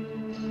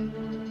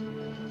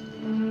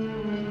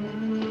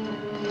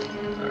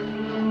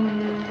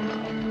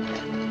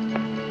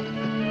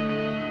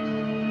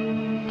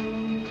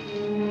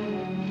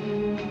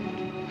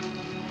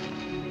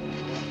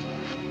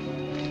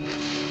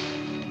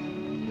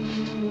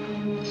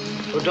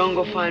 Don't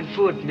go find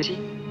food, Missy.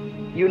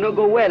 You no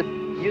go well.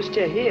 You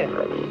stay here.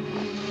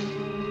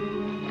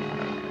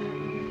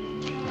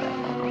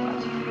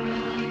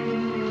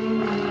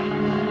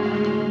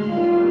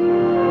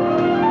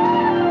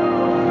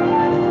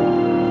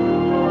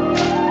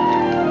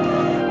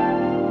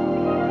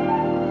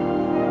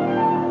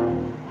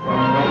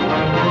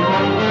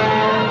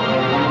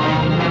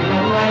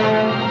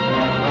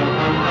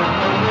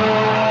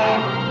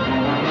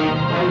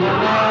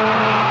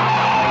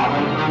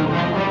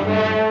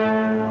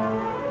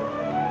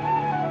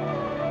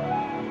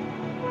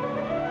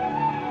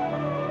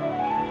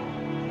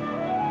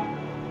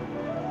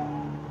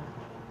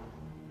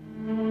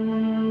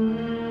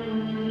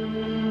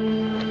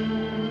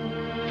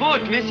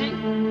 Food, Missy.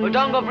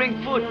 Udongo bring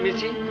food,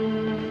 Missy.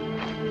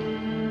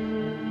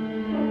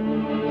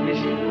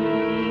 Missy.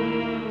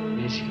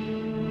 Missy.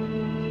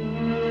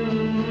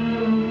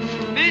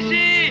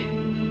 Missy!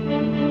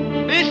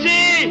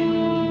 Missy!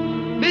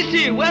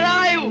 Missy, where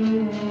are you?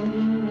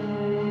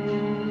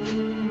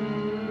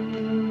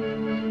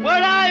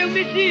 Where are you,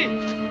 Missy?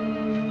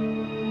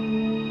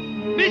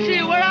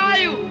 Missy, where are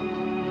you?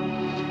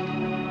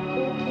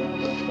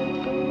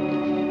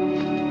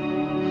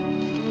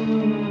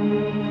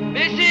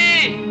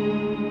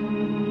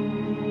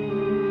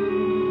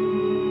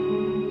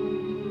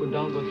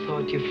 Udongo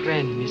thought your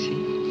friend, Missy.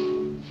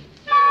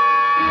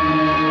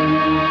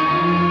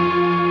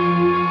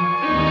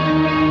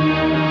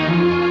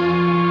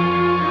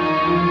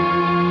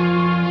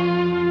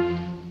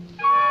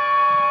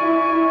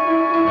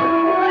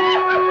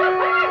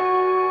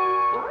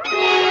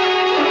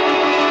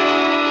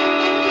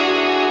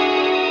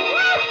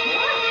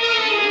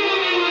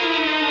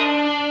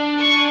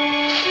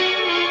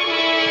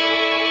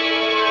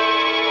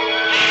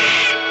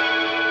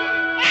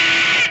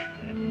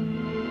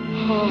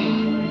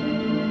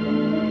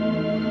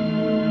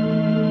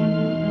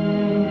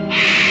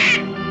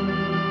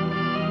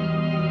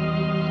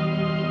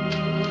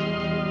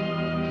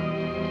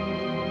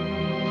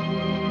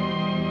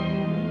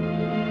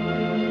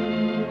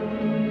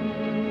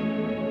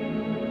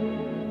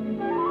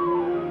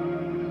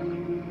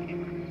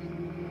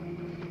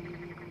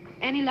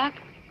 Any luck?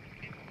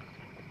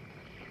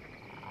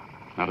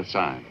 Not a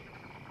sign.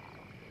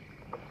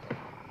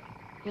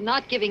 You're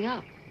not giving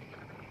up.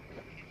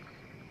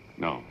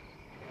 No.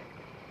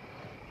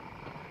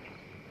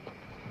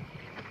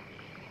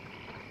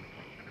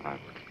 I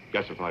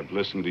guess if I'd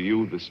listened to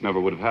you, this never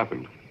would have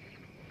happened.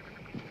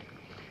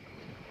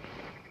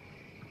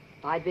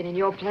 If I'd been in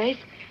your place,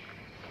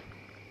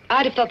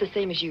 I'd have felt the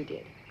same as you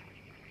did.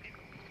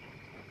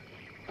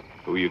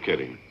 Who are you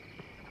kidding?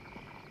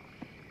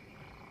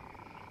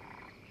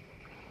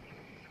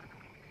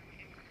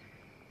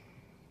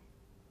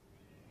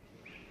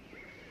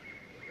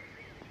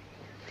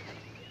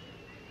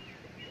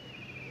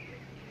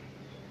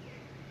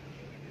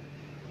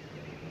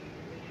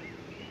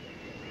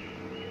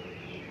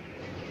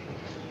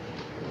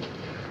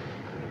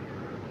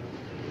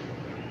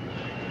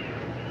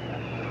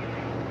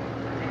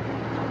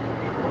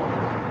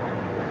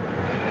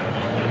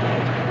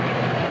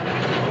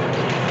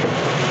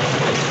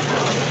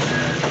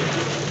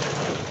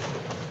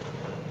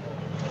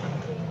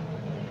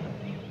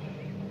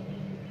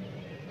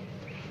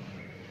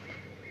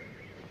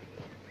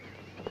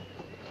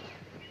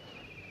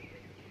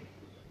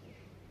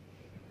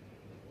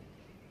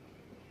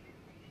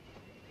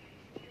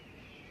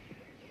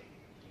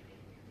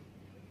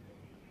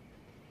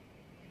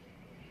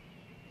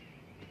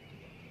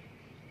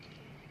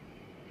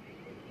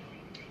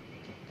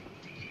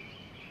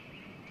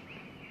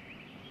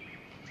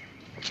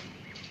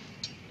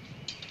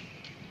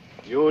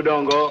 You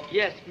Udongo?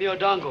 Yes, me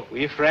Udongo.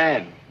 We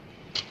friend.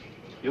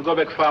 You go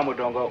back farm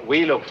Udongo.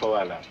 We look for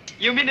Walla.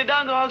 You mean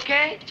Udongo,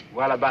 okay?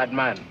 Walla bad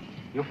man.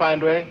 You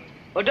find way?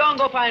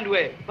 Udongo find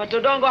way, but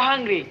Udongo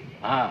hungry.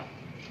 Ah.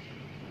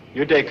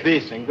 You take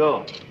this and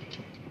go.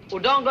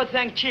 Udongo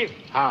thank chief.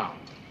 How?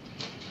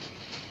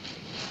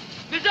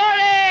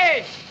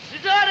 Missouri!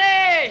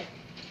 Missouri!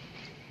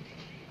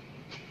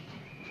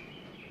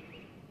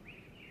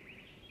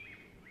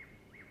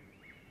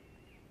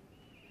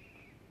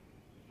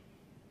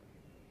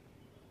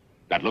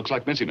 That looks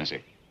like Missy.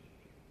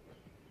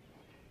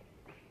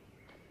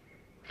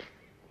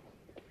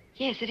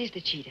 Yes, it is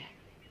the cheetah.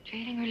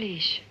 Trailing her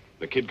leash.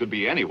 The kid could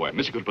be anywhere.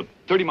 Missy could put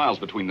 30 miles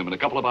between them in a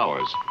couple of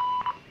hours.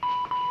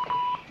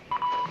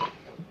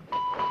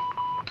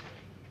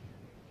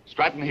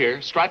 Stratton here.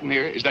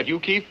 Is that you,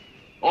 Keith?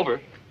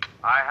 Over.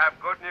 I have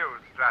good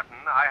news, Stratton.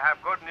 I have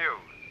good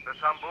news. The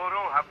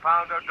Samburu have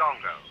found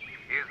Odongo.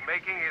 He is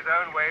making his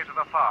own way to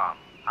the farm.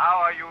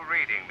 How are you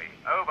reading me?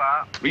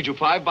 Over. Read you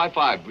 5 by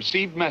 5.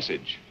 Received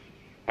message.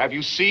 Have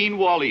you seen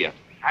Wally yet?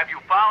 Have you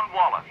found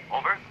Wallace?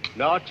 Over.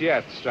 Not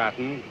yet,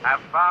 Stratton. Have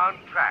found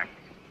tracks.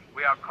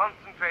 We are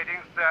concentrating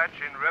search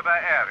in river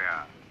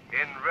area.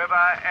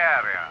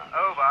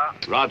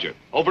 Over. Roger.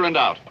 Over and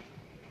out.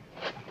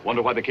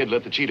 Wonder why the kid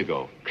let the cheetah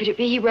go. Could it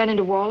be he ran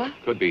into Walla?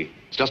 Could be.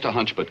 It's just a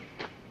hunch, but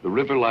the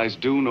river lies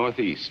due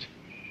northeast.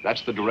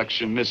 That's the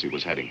direction Missy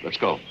was heading. Let's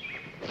go.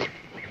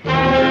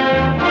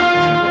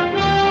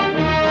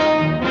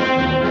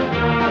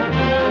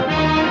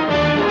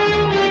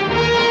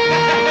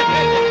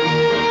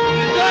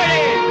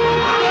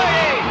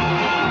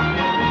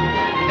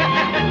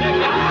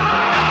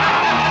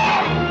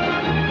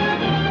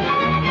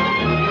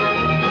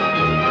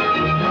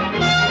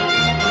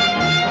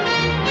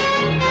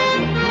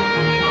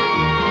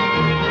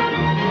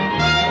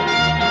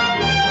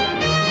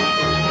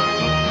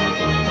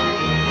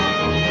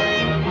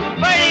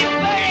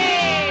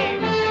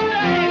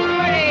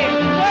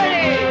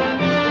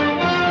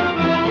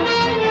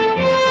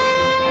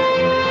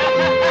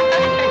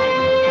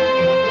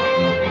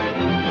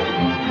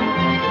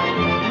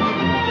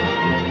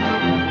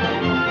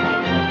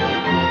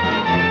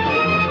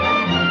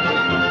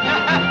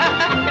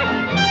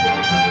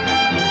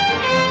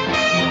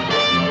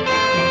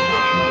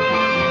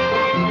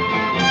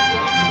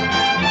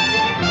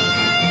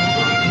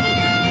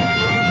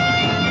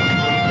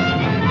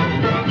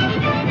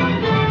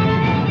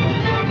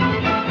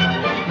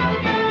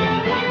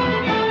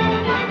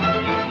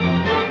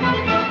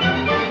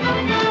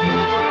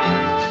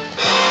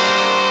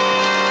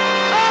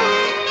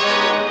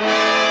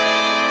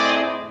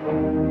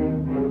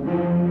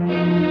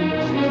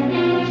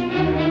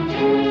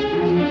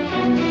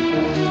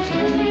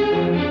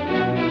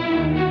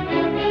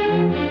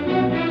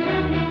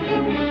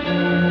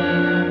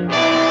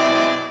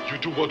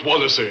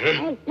 Say,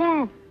 eh?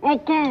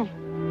 Okay.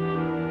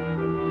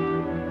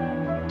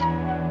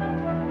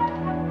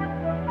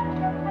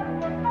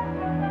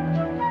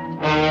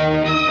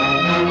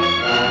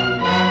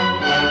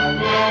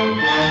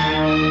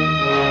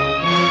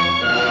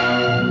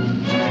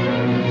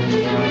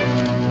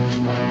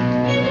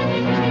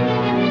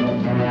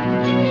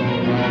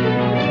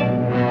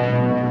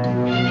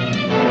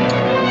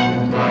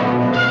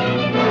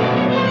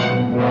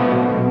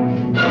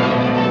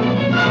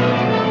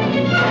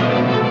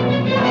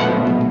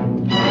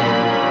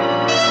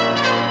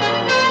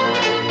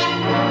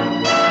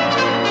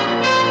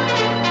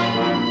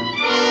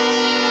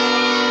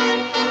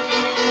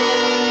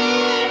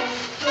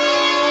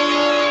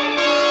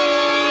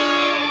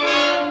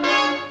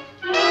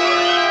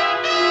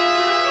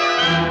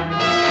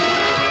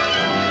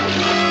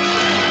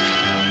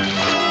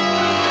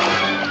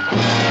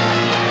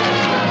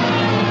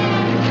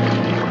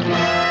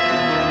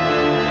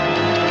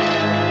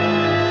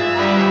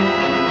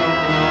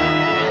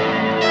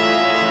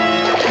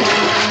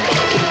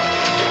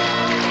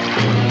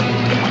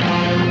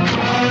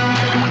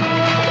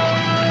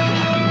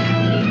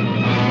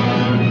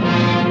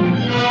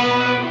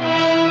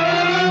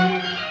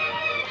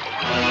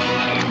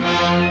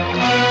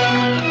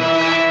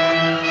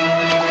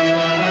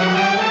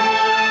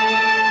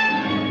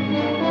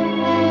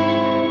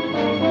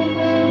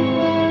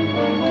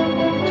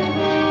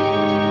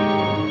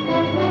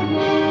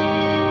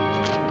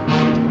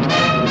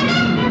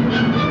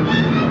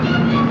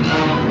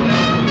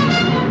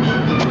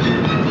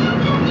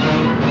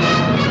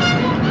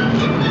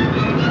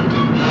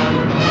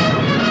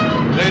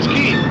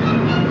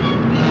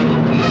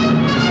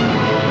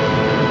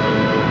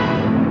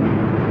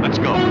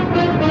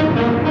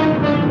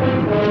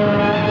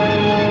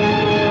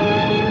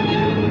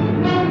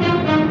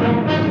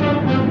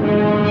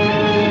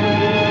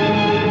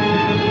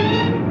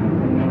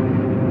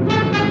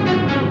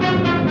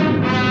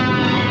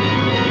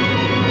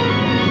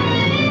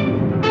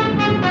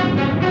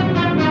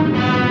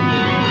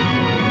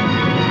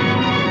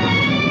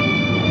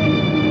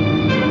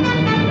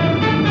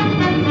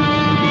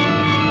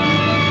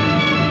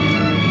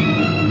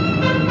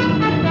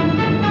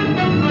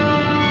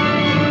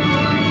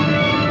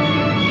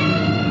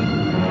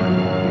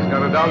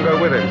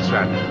 With him,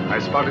 Stratton. I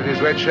spotted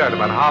his red shirt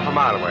about half a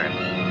mile away.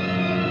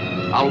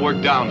 I'll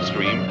work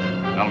downstream.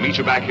 I'll meet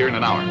you back here in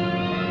an hour.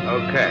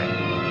 Okay.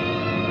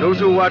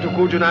 Nusu watu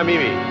kuju na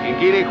mimi.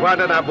 Ingine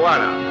kwenda na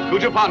bwana.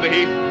 Kuju panda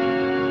hii.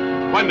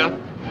 Kwenda.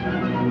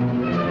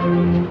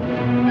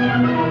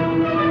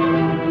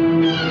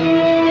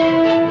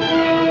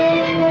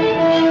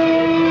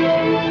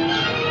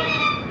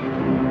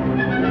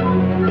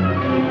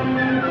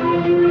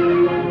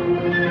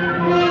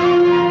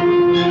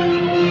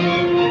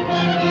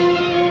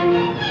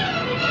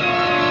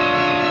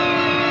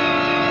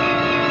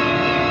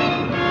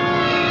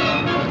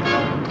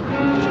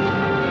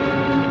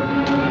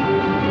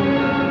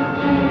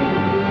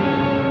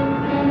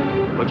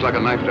 Looks like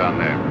a knife down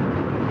there.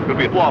 Could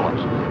be a wallet.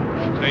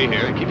 Stay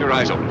here and keep your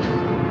eyes open.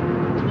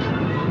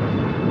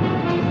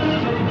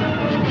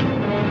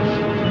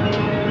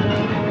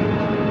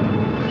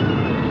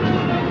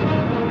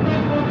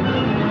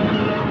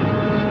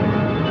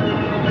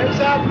 Legs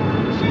up!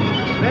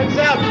 Legs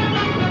up!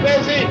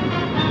 Busy!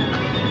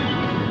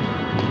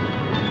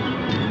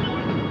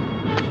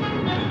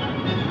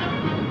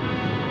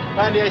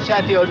 Pande ya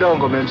shati ya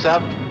udongo,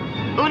 memsab.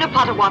 Una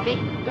Patawapi.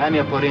 Ndani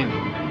ya porini.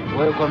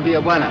 Wewe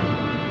kwambia bwana.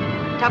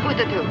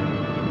 Tafuta tu.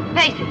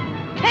 Pacey.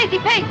 Pacey,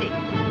 Pacey.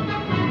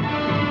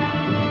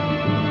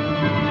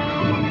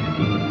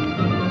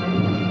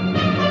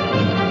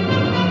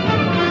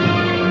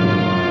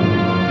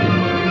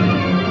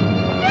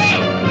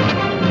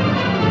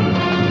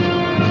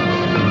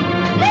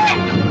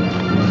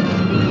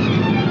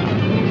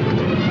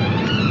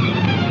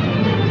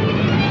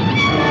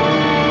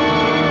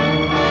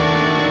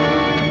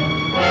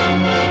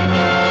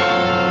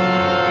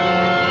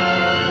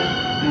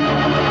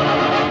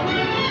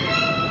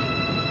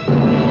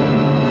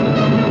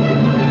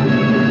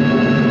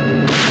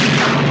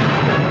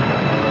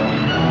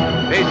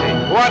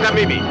 Guarda,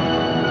 Mimi.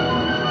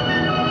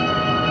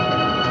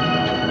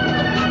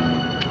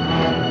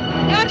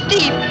 Now,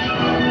 Steve.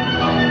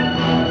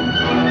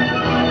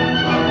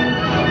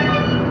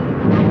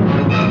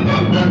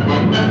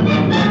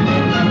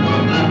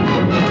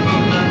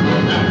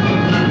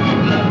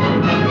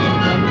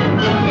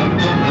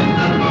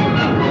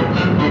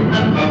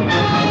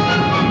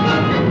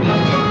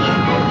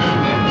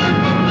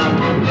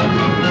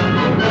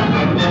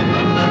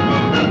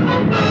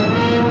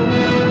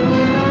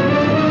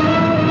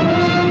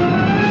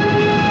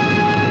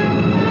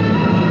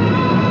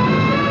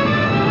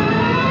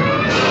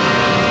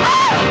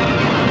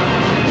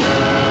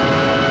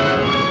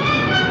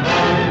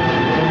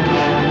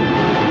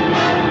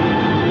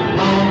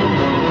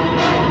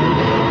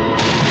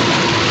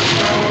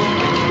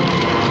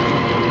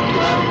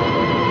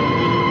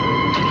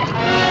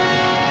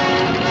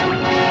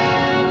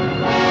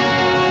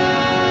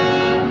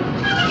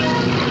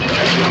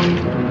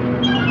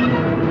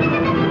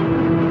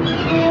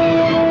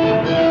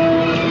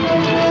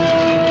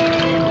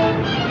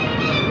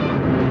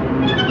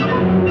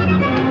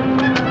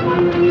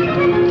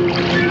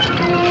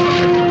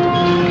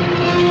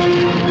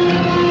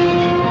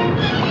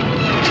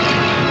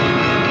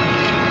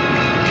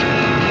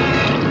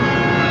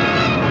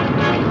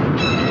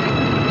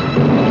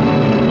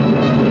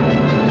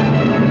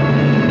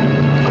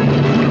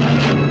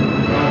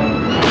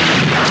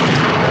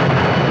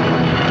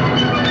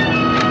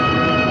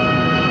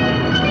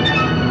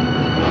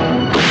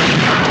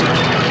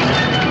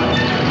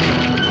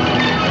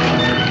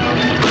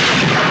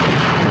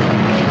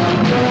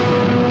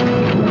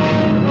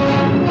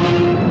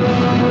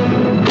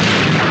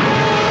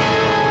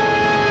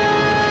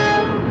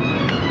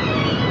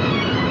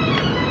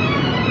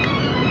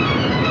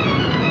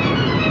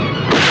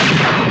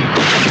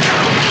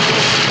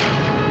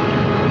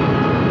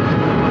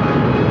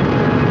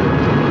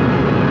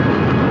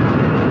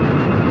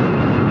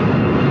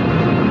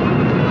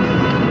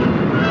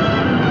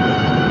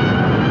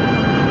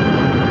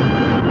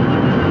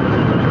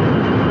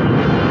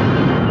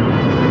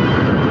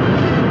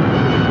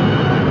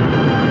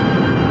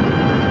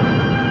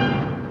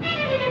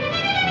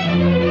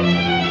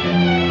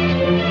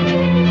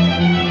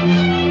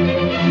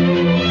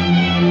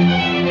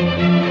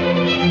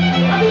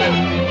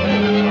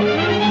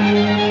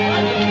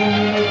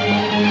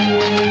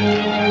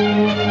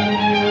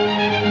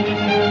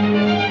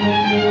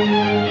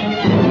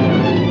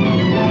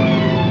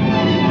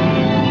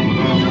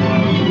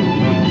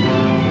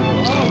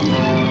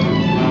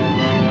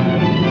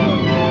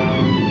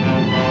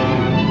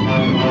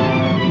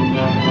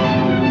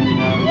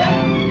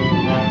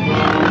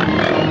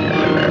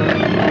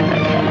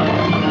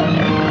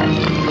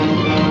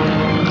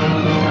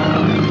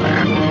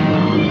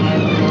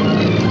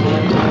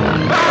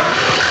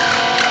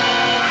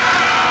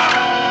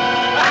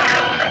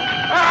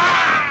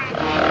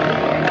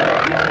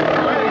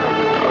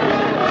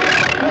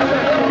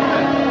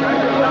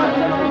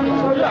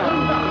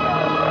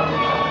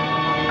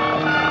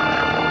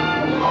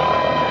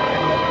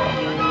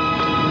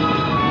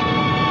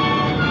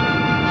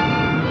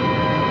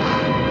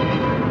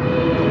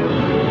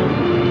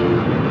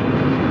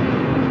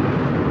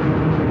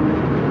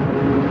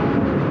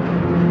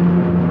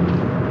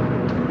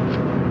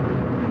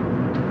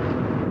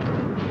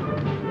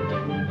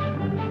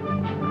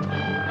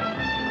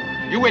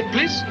 Wait,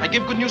 please. I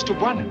give good news to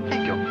Buana.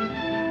 Thank you.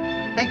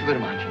 Thank you very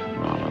much.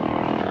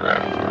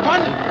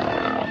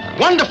 Buana!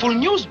 Wonderful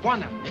news,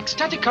 Buana.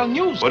 Ecstatical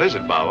news. What is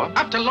it, Bawa?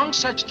 After long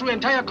search through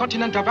entire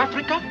continent of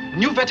Africa,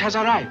 new vet has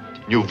arrived.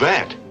 New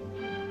vet?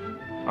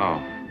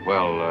 Oh,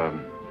 well,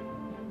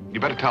 you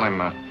better tell him,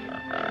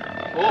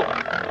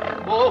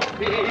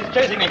 He's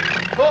chasing me.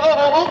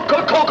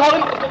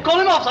 Call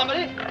him off,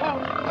 somebody.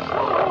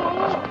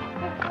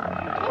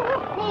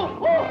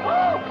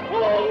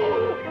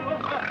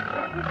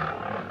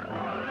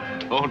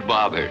 Don't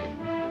bother.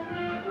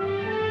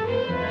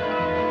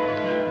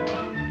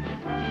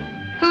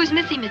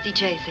 Who's Missy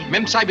chasing?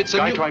 Mem Sahib, it's a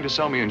Guy new... trying to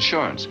sell me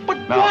insurance. But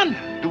now,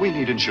 Buana! do we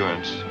need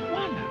insurance?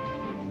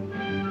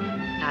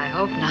 I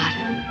hope not.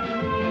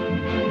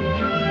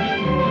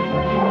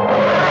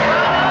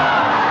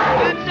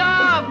 Mem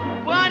Sahib!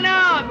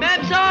 Buana!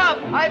 Mem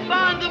Sahib! I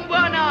found them,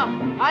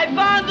 Buana! I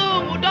found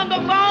them!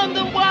 Udanga found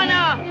them,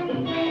 Buana!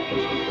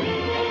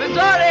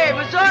 Missouri!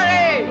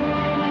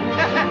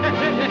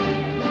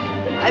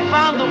 I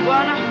found them,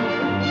 Buana!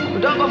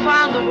 Udanga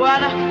found them,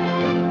 Buana!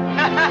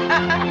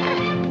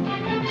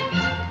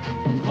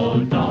 Oh,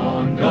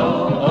 Dango,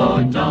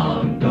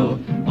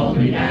 all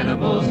the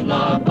animals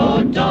love,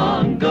 oh,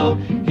 Dango.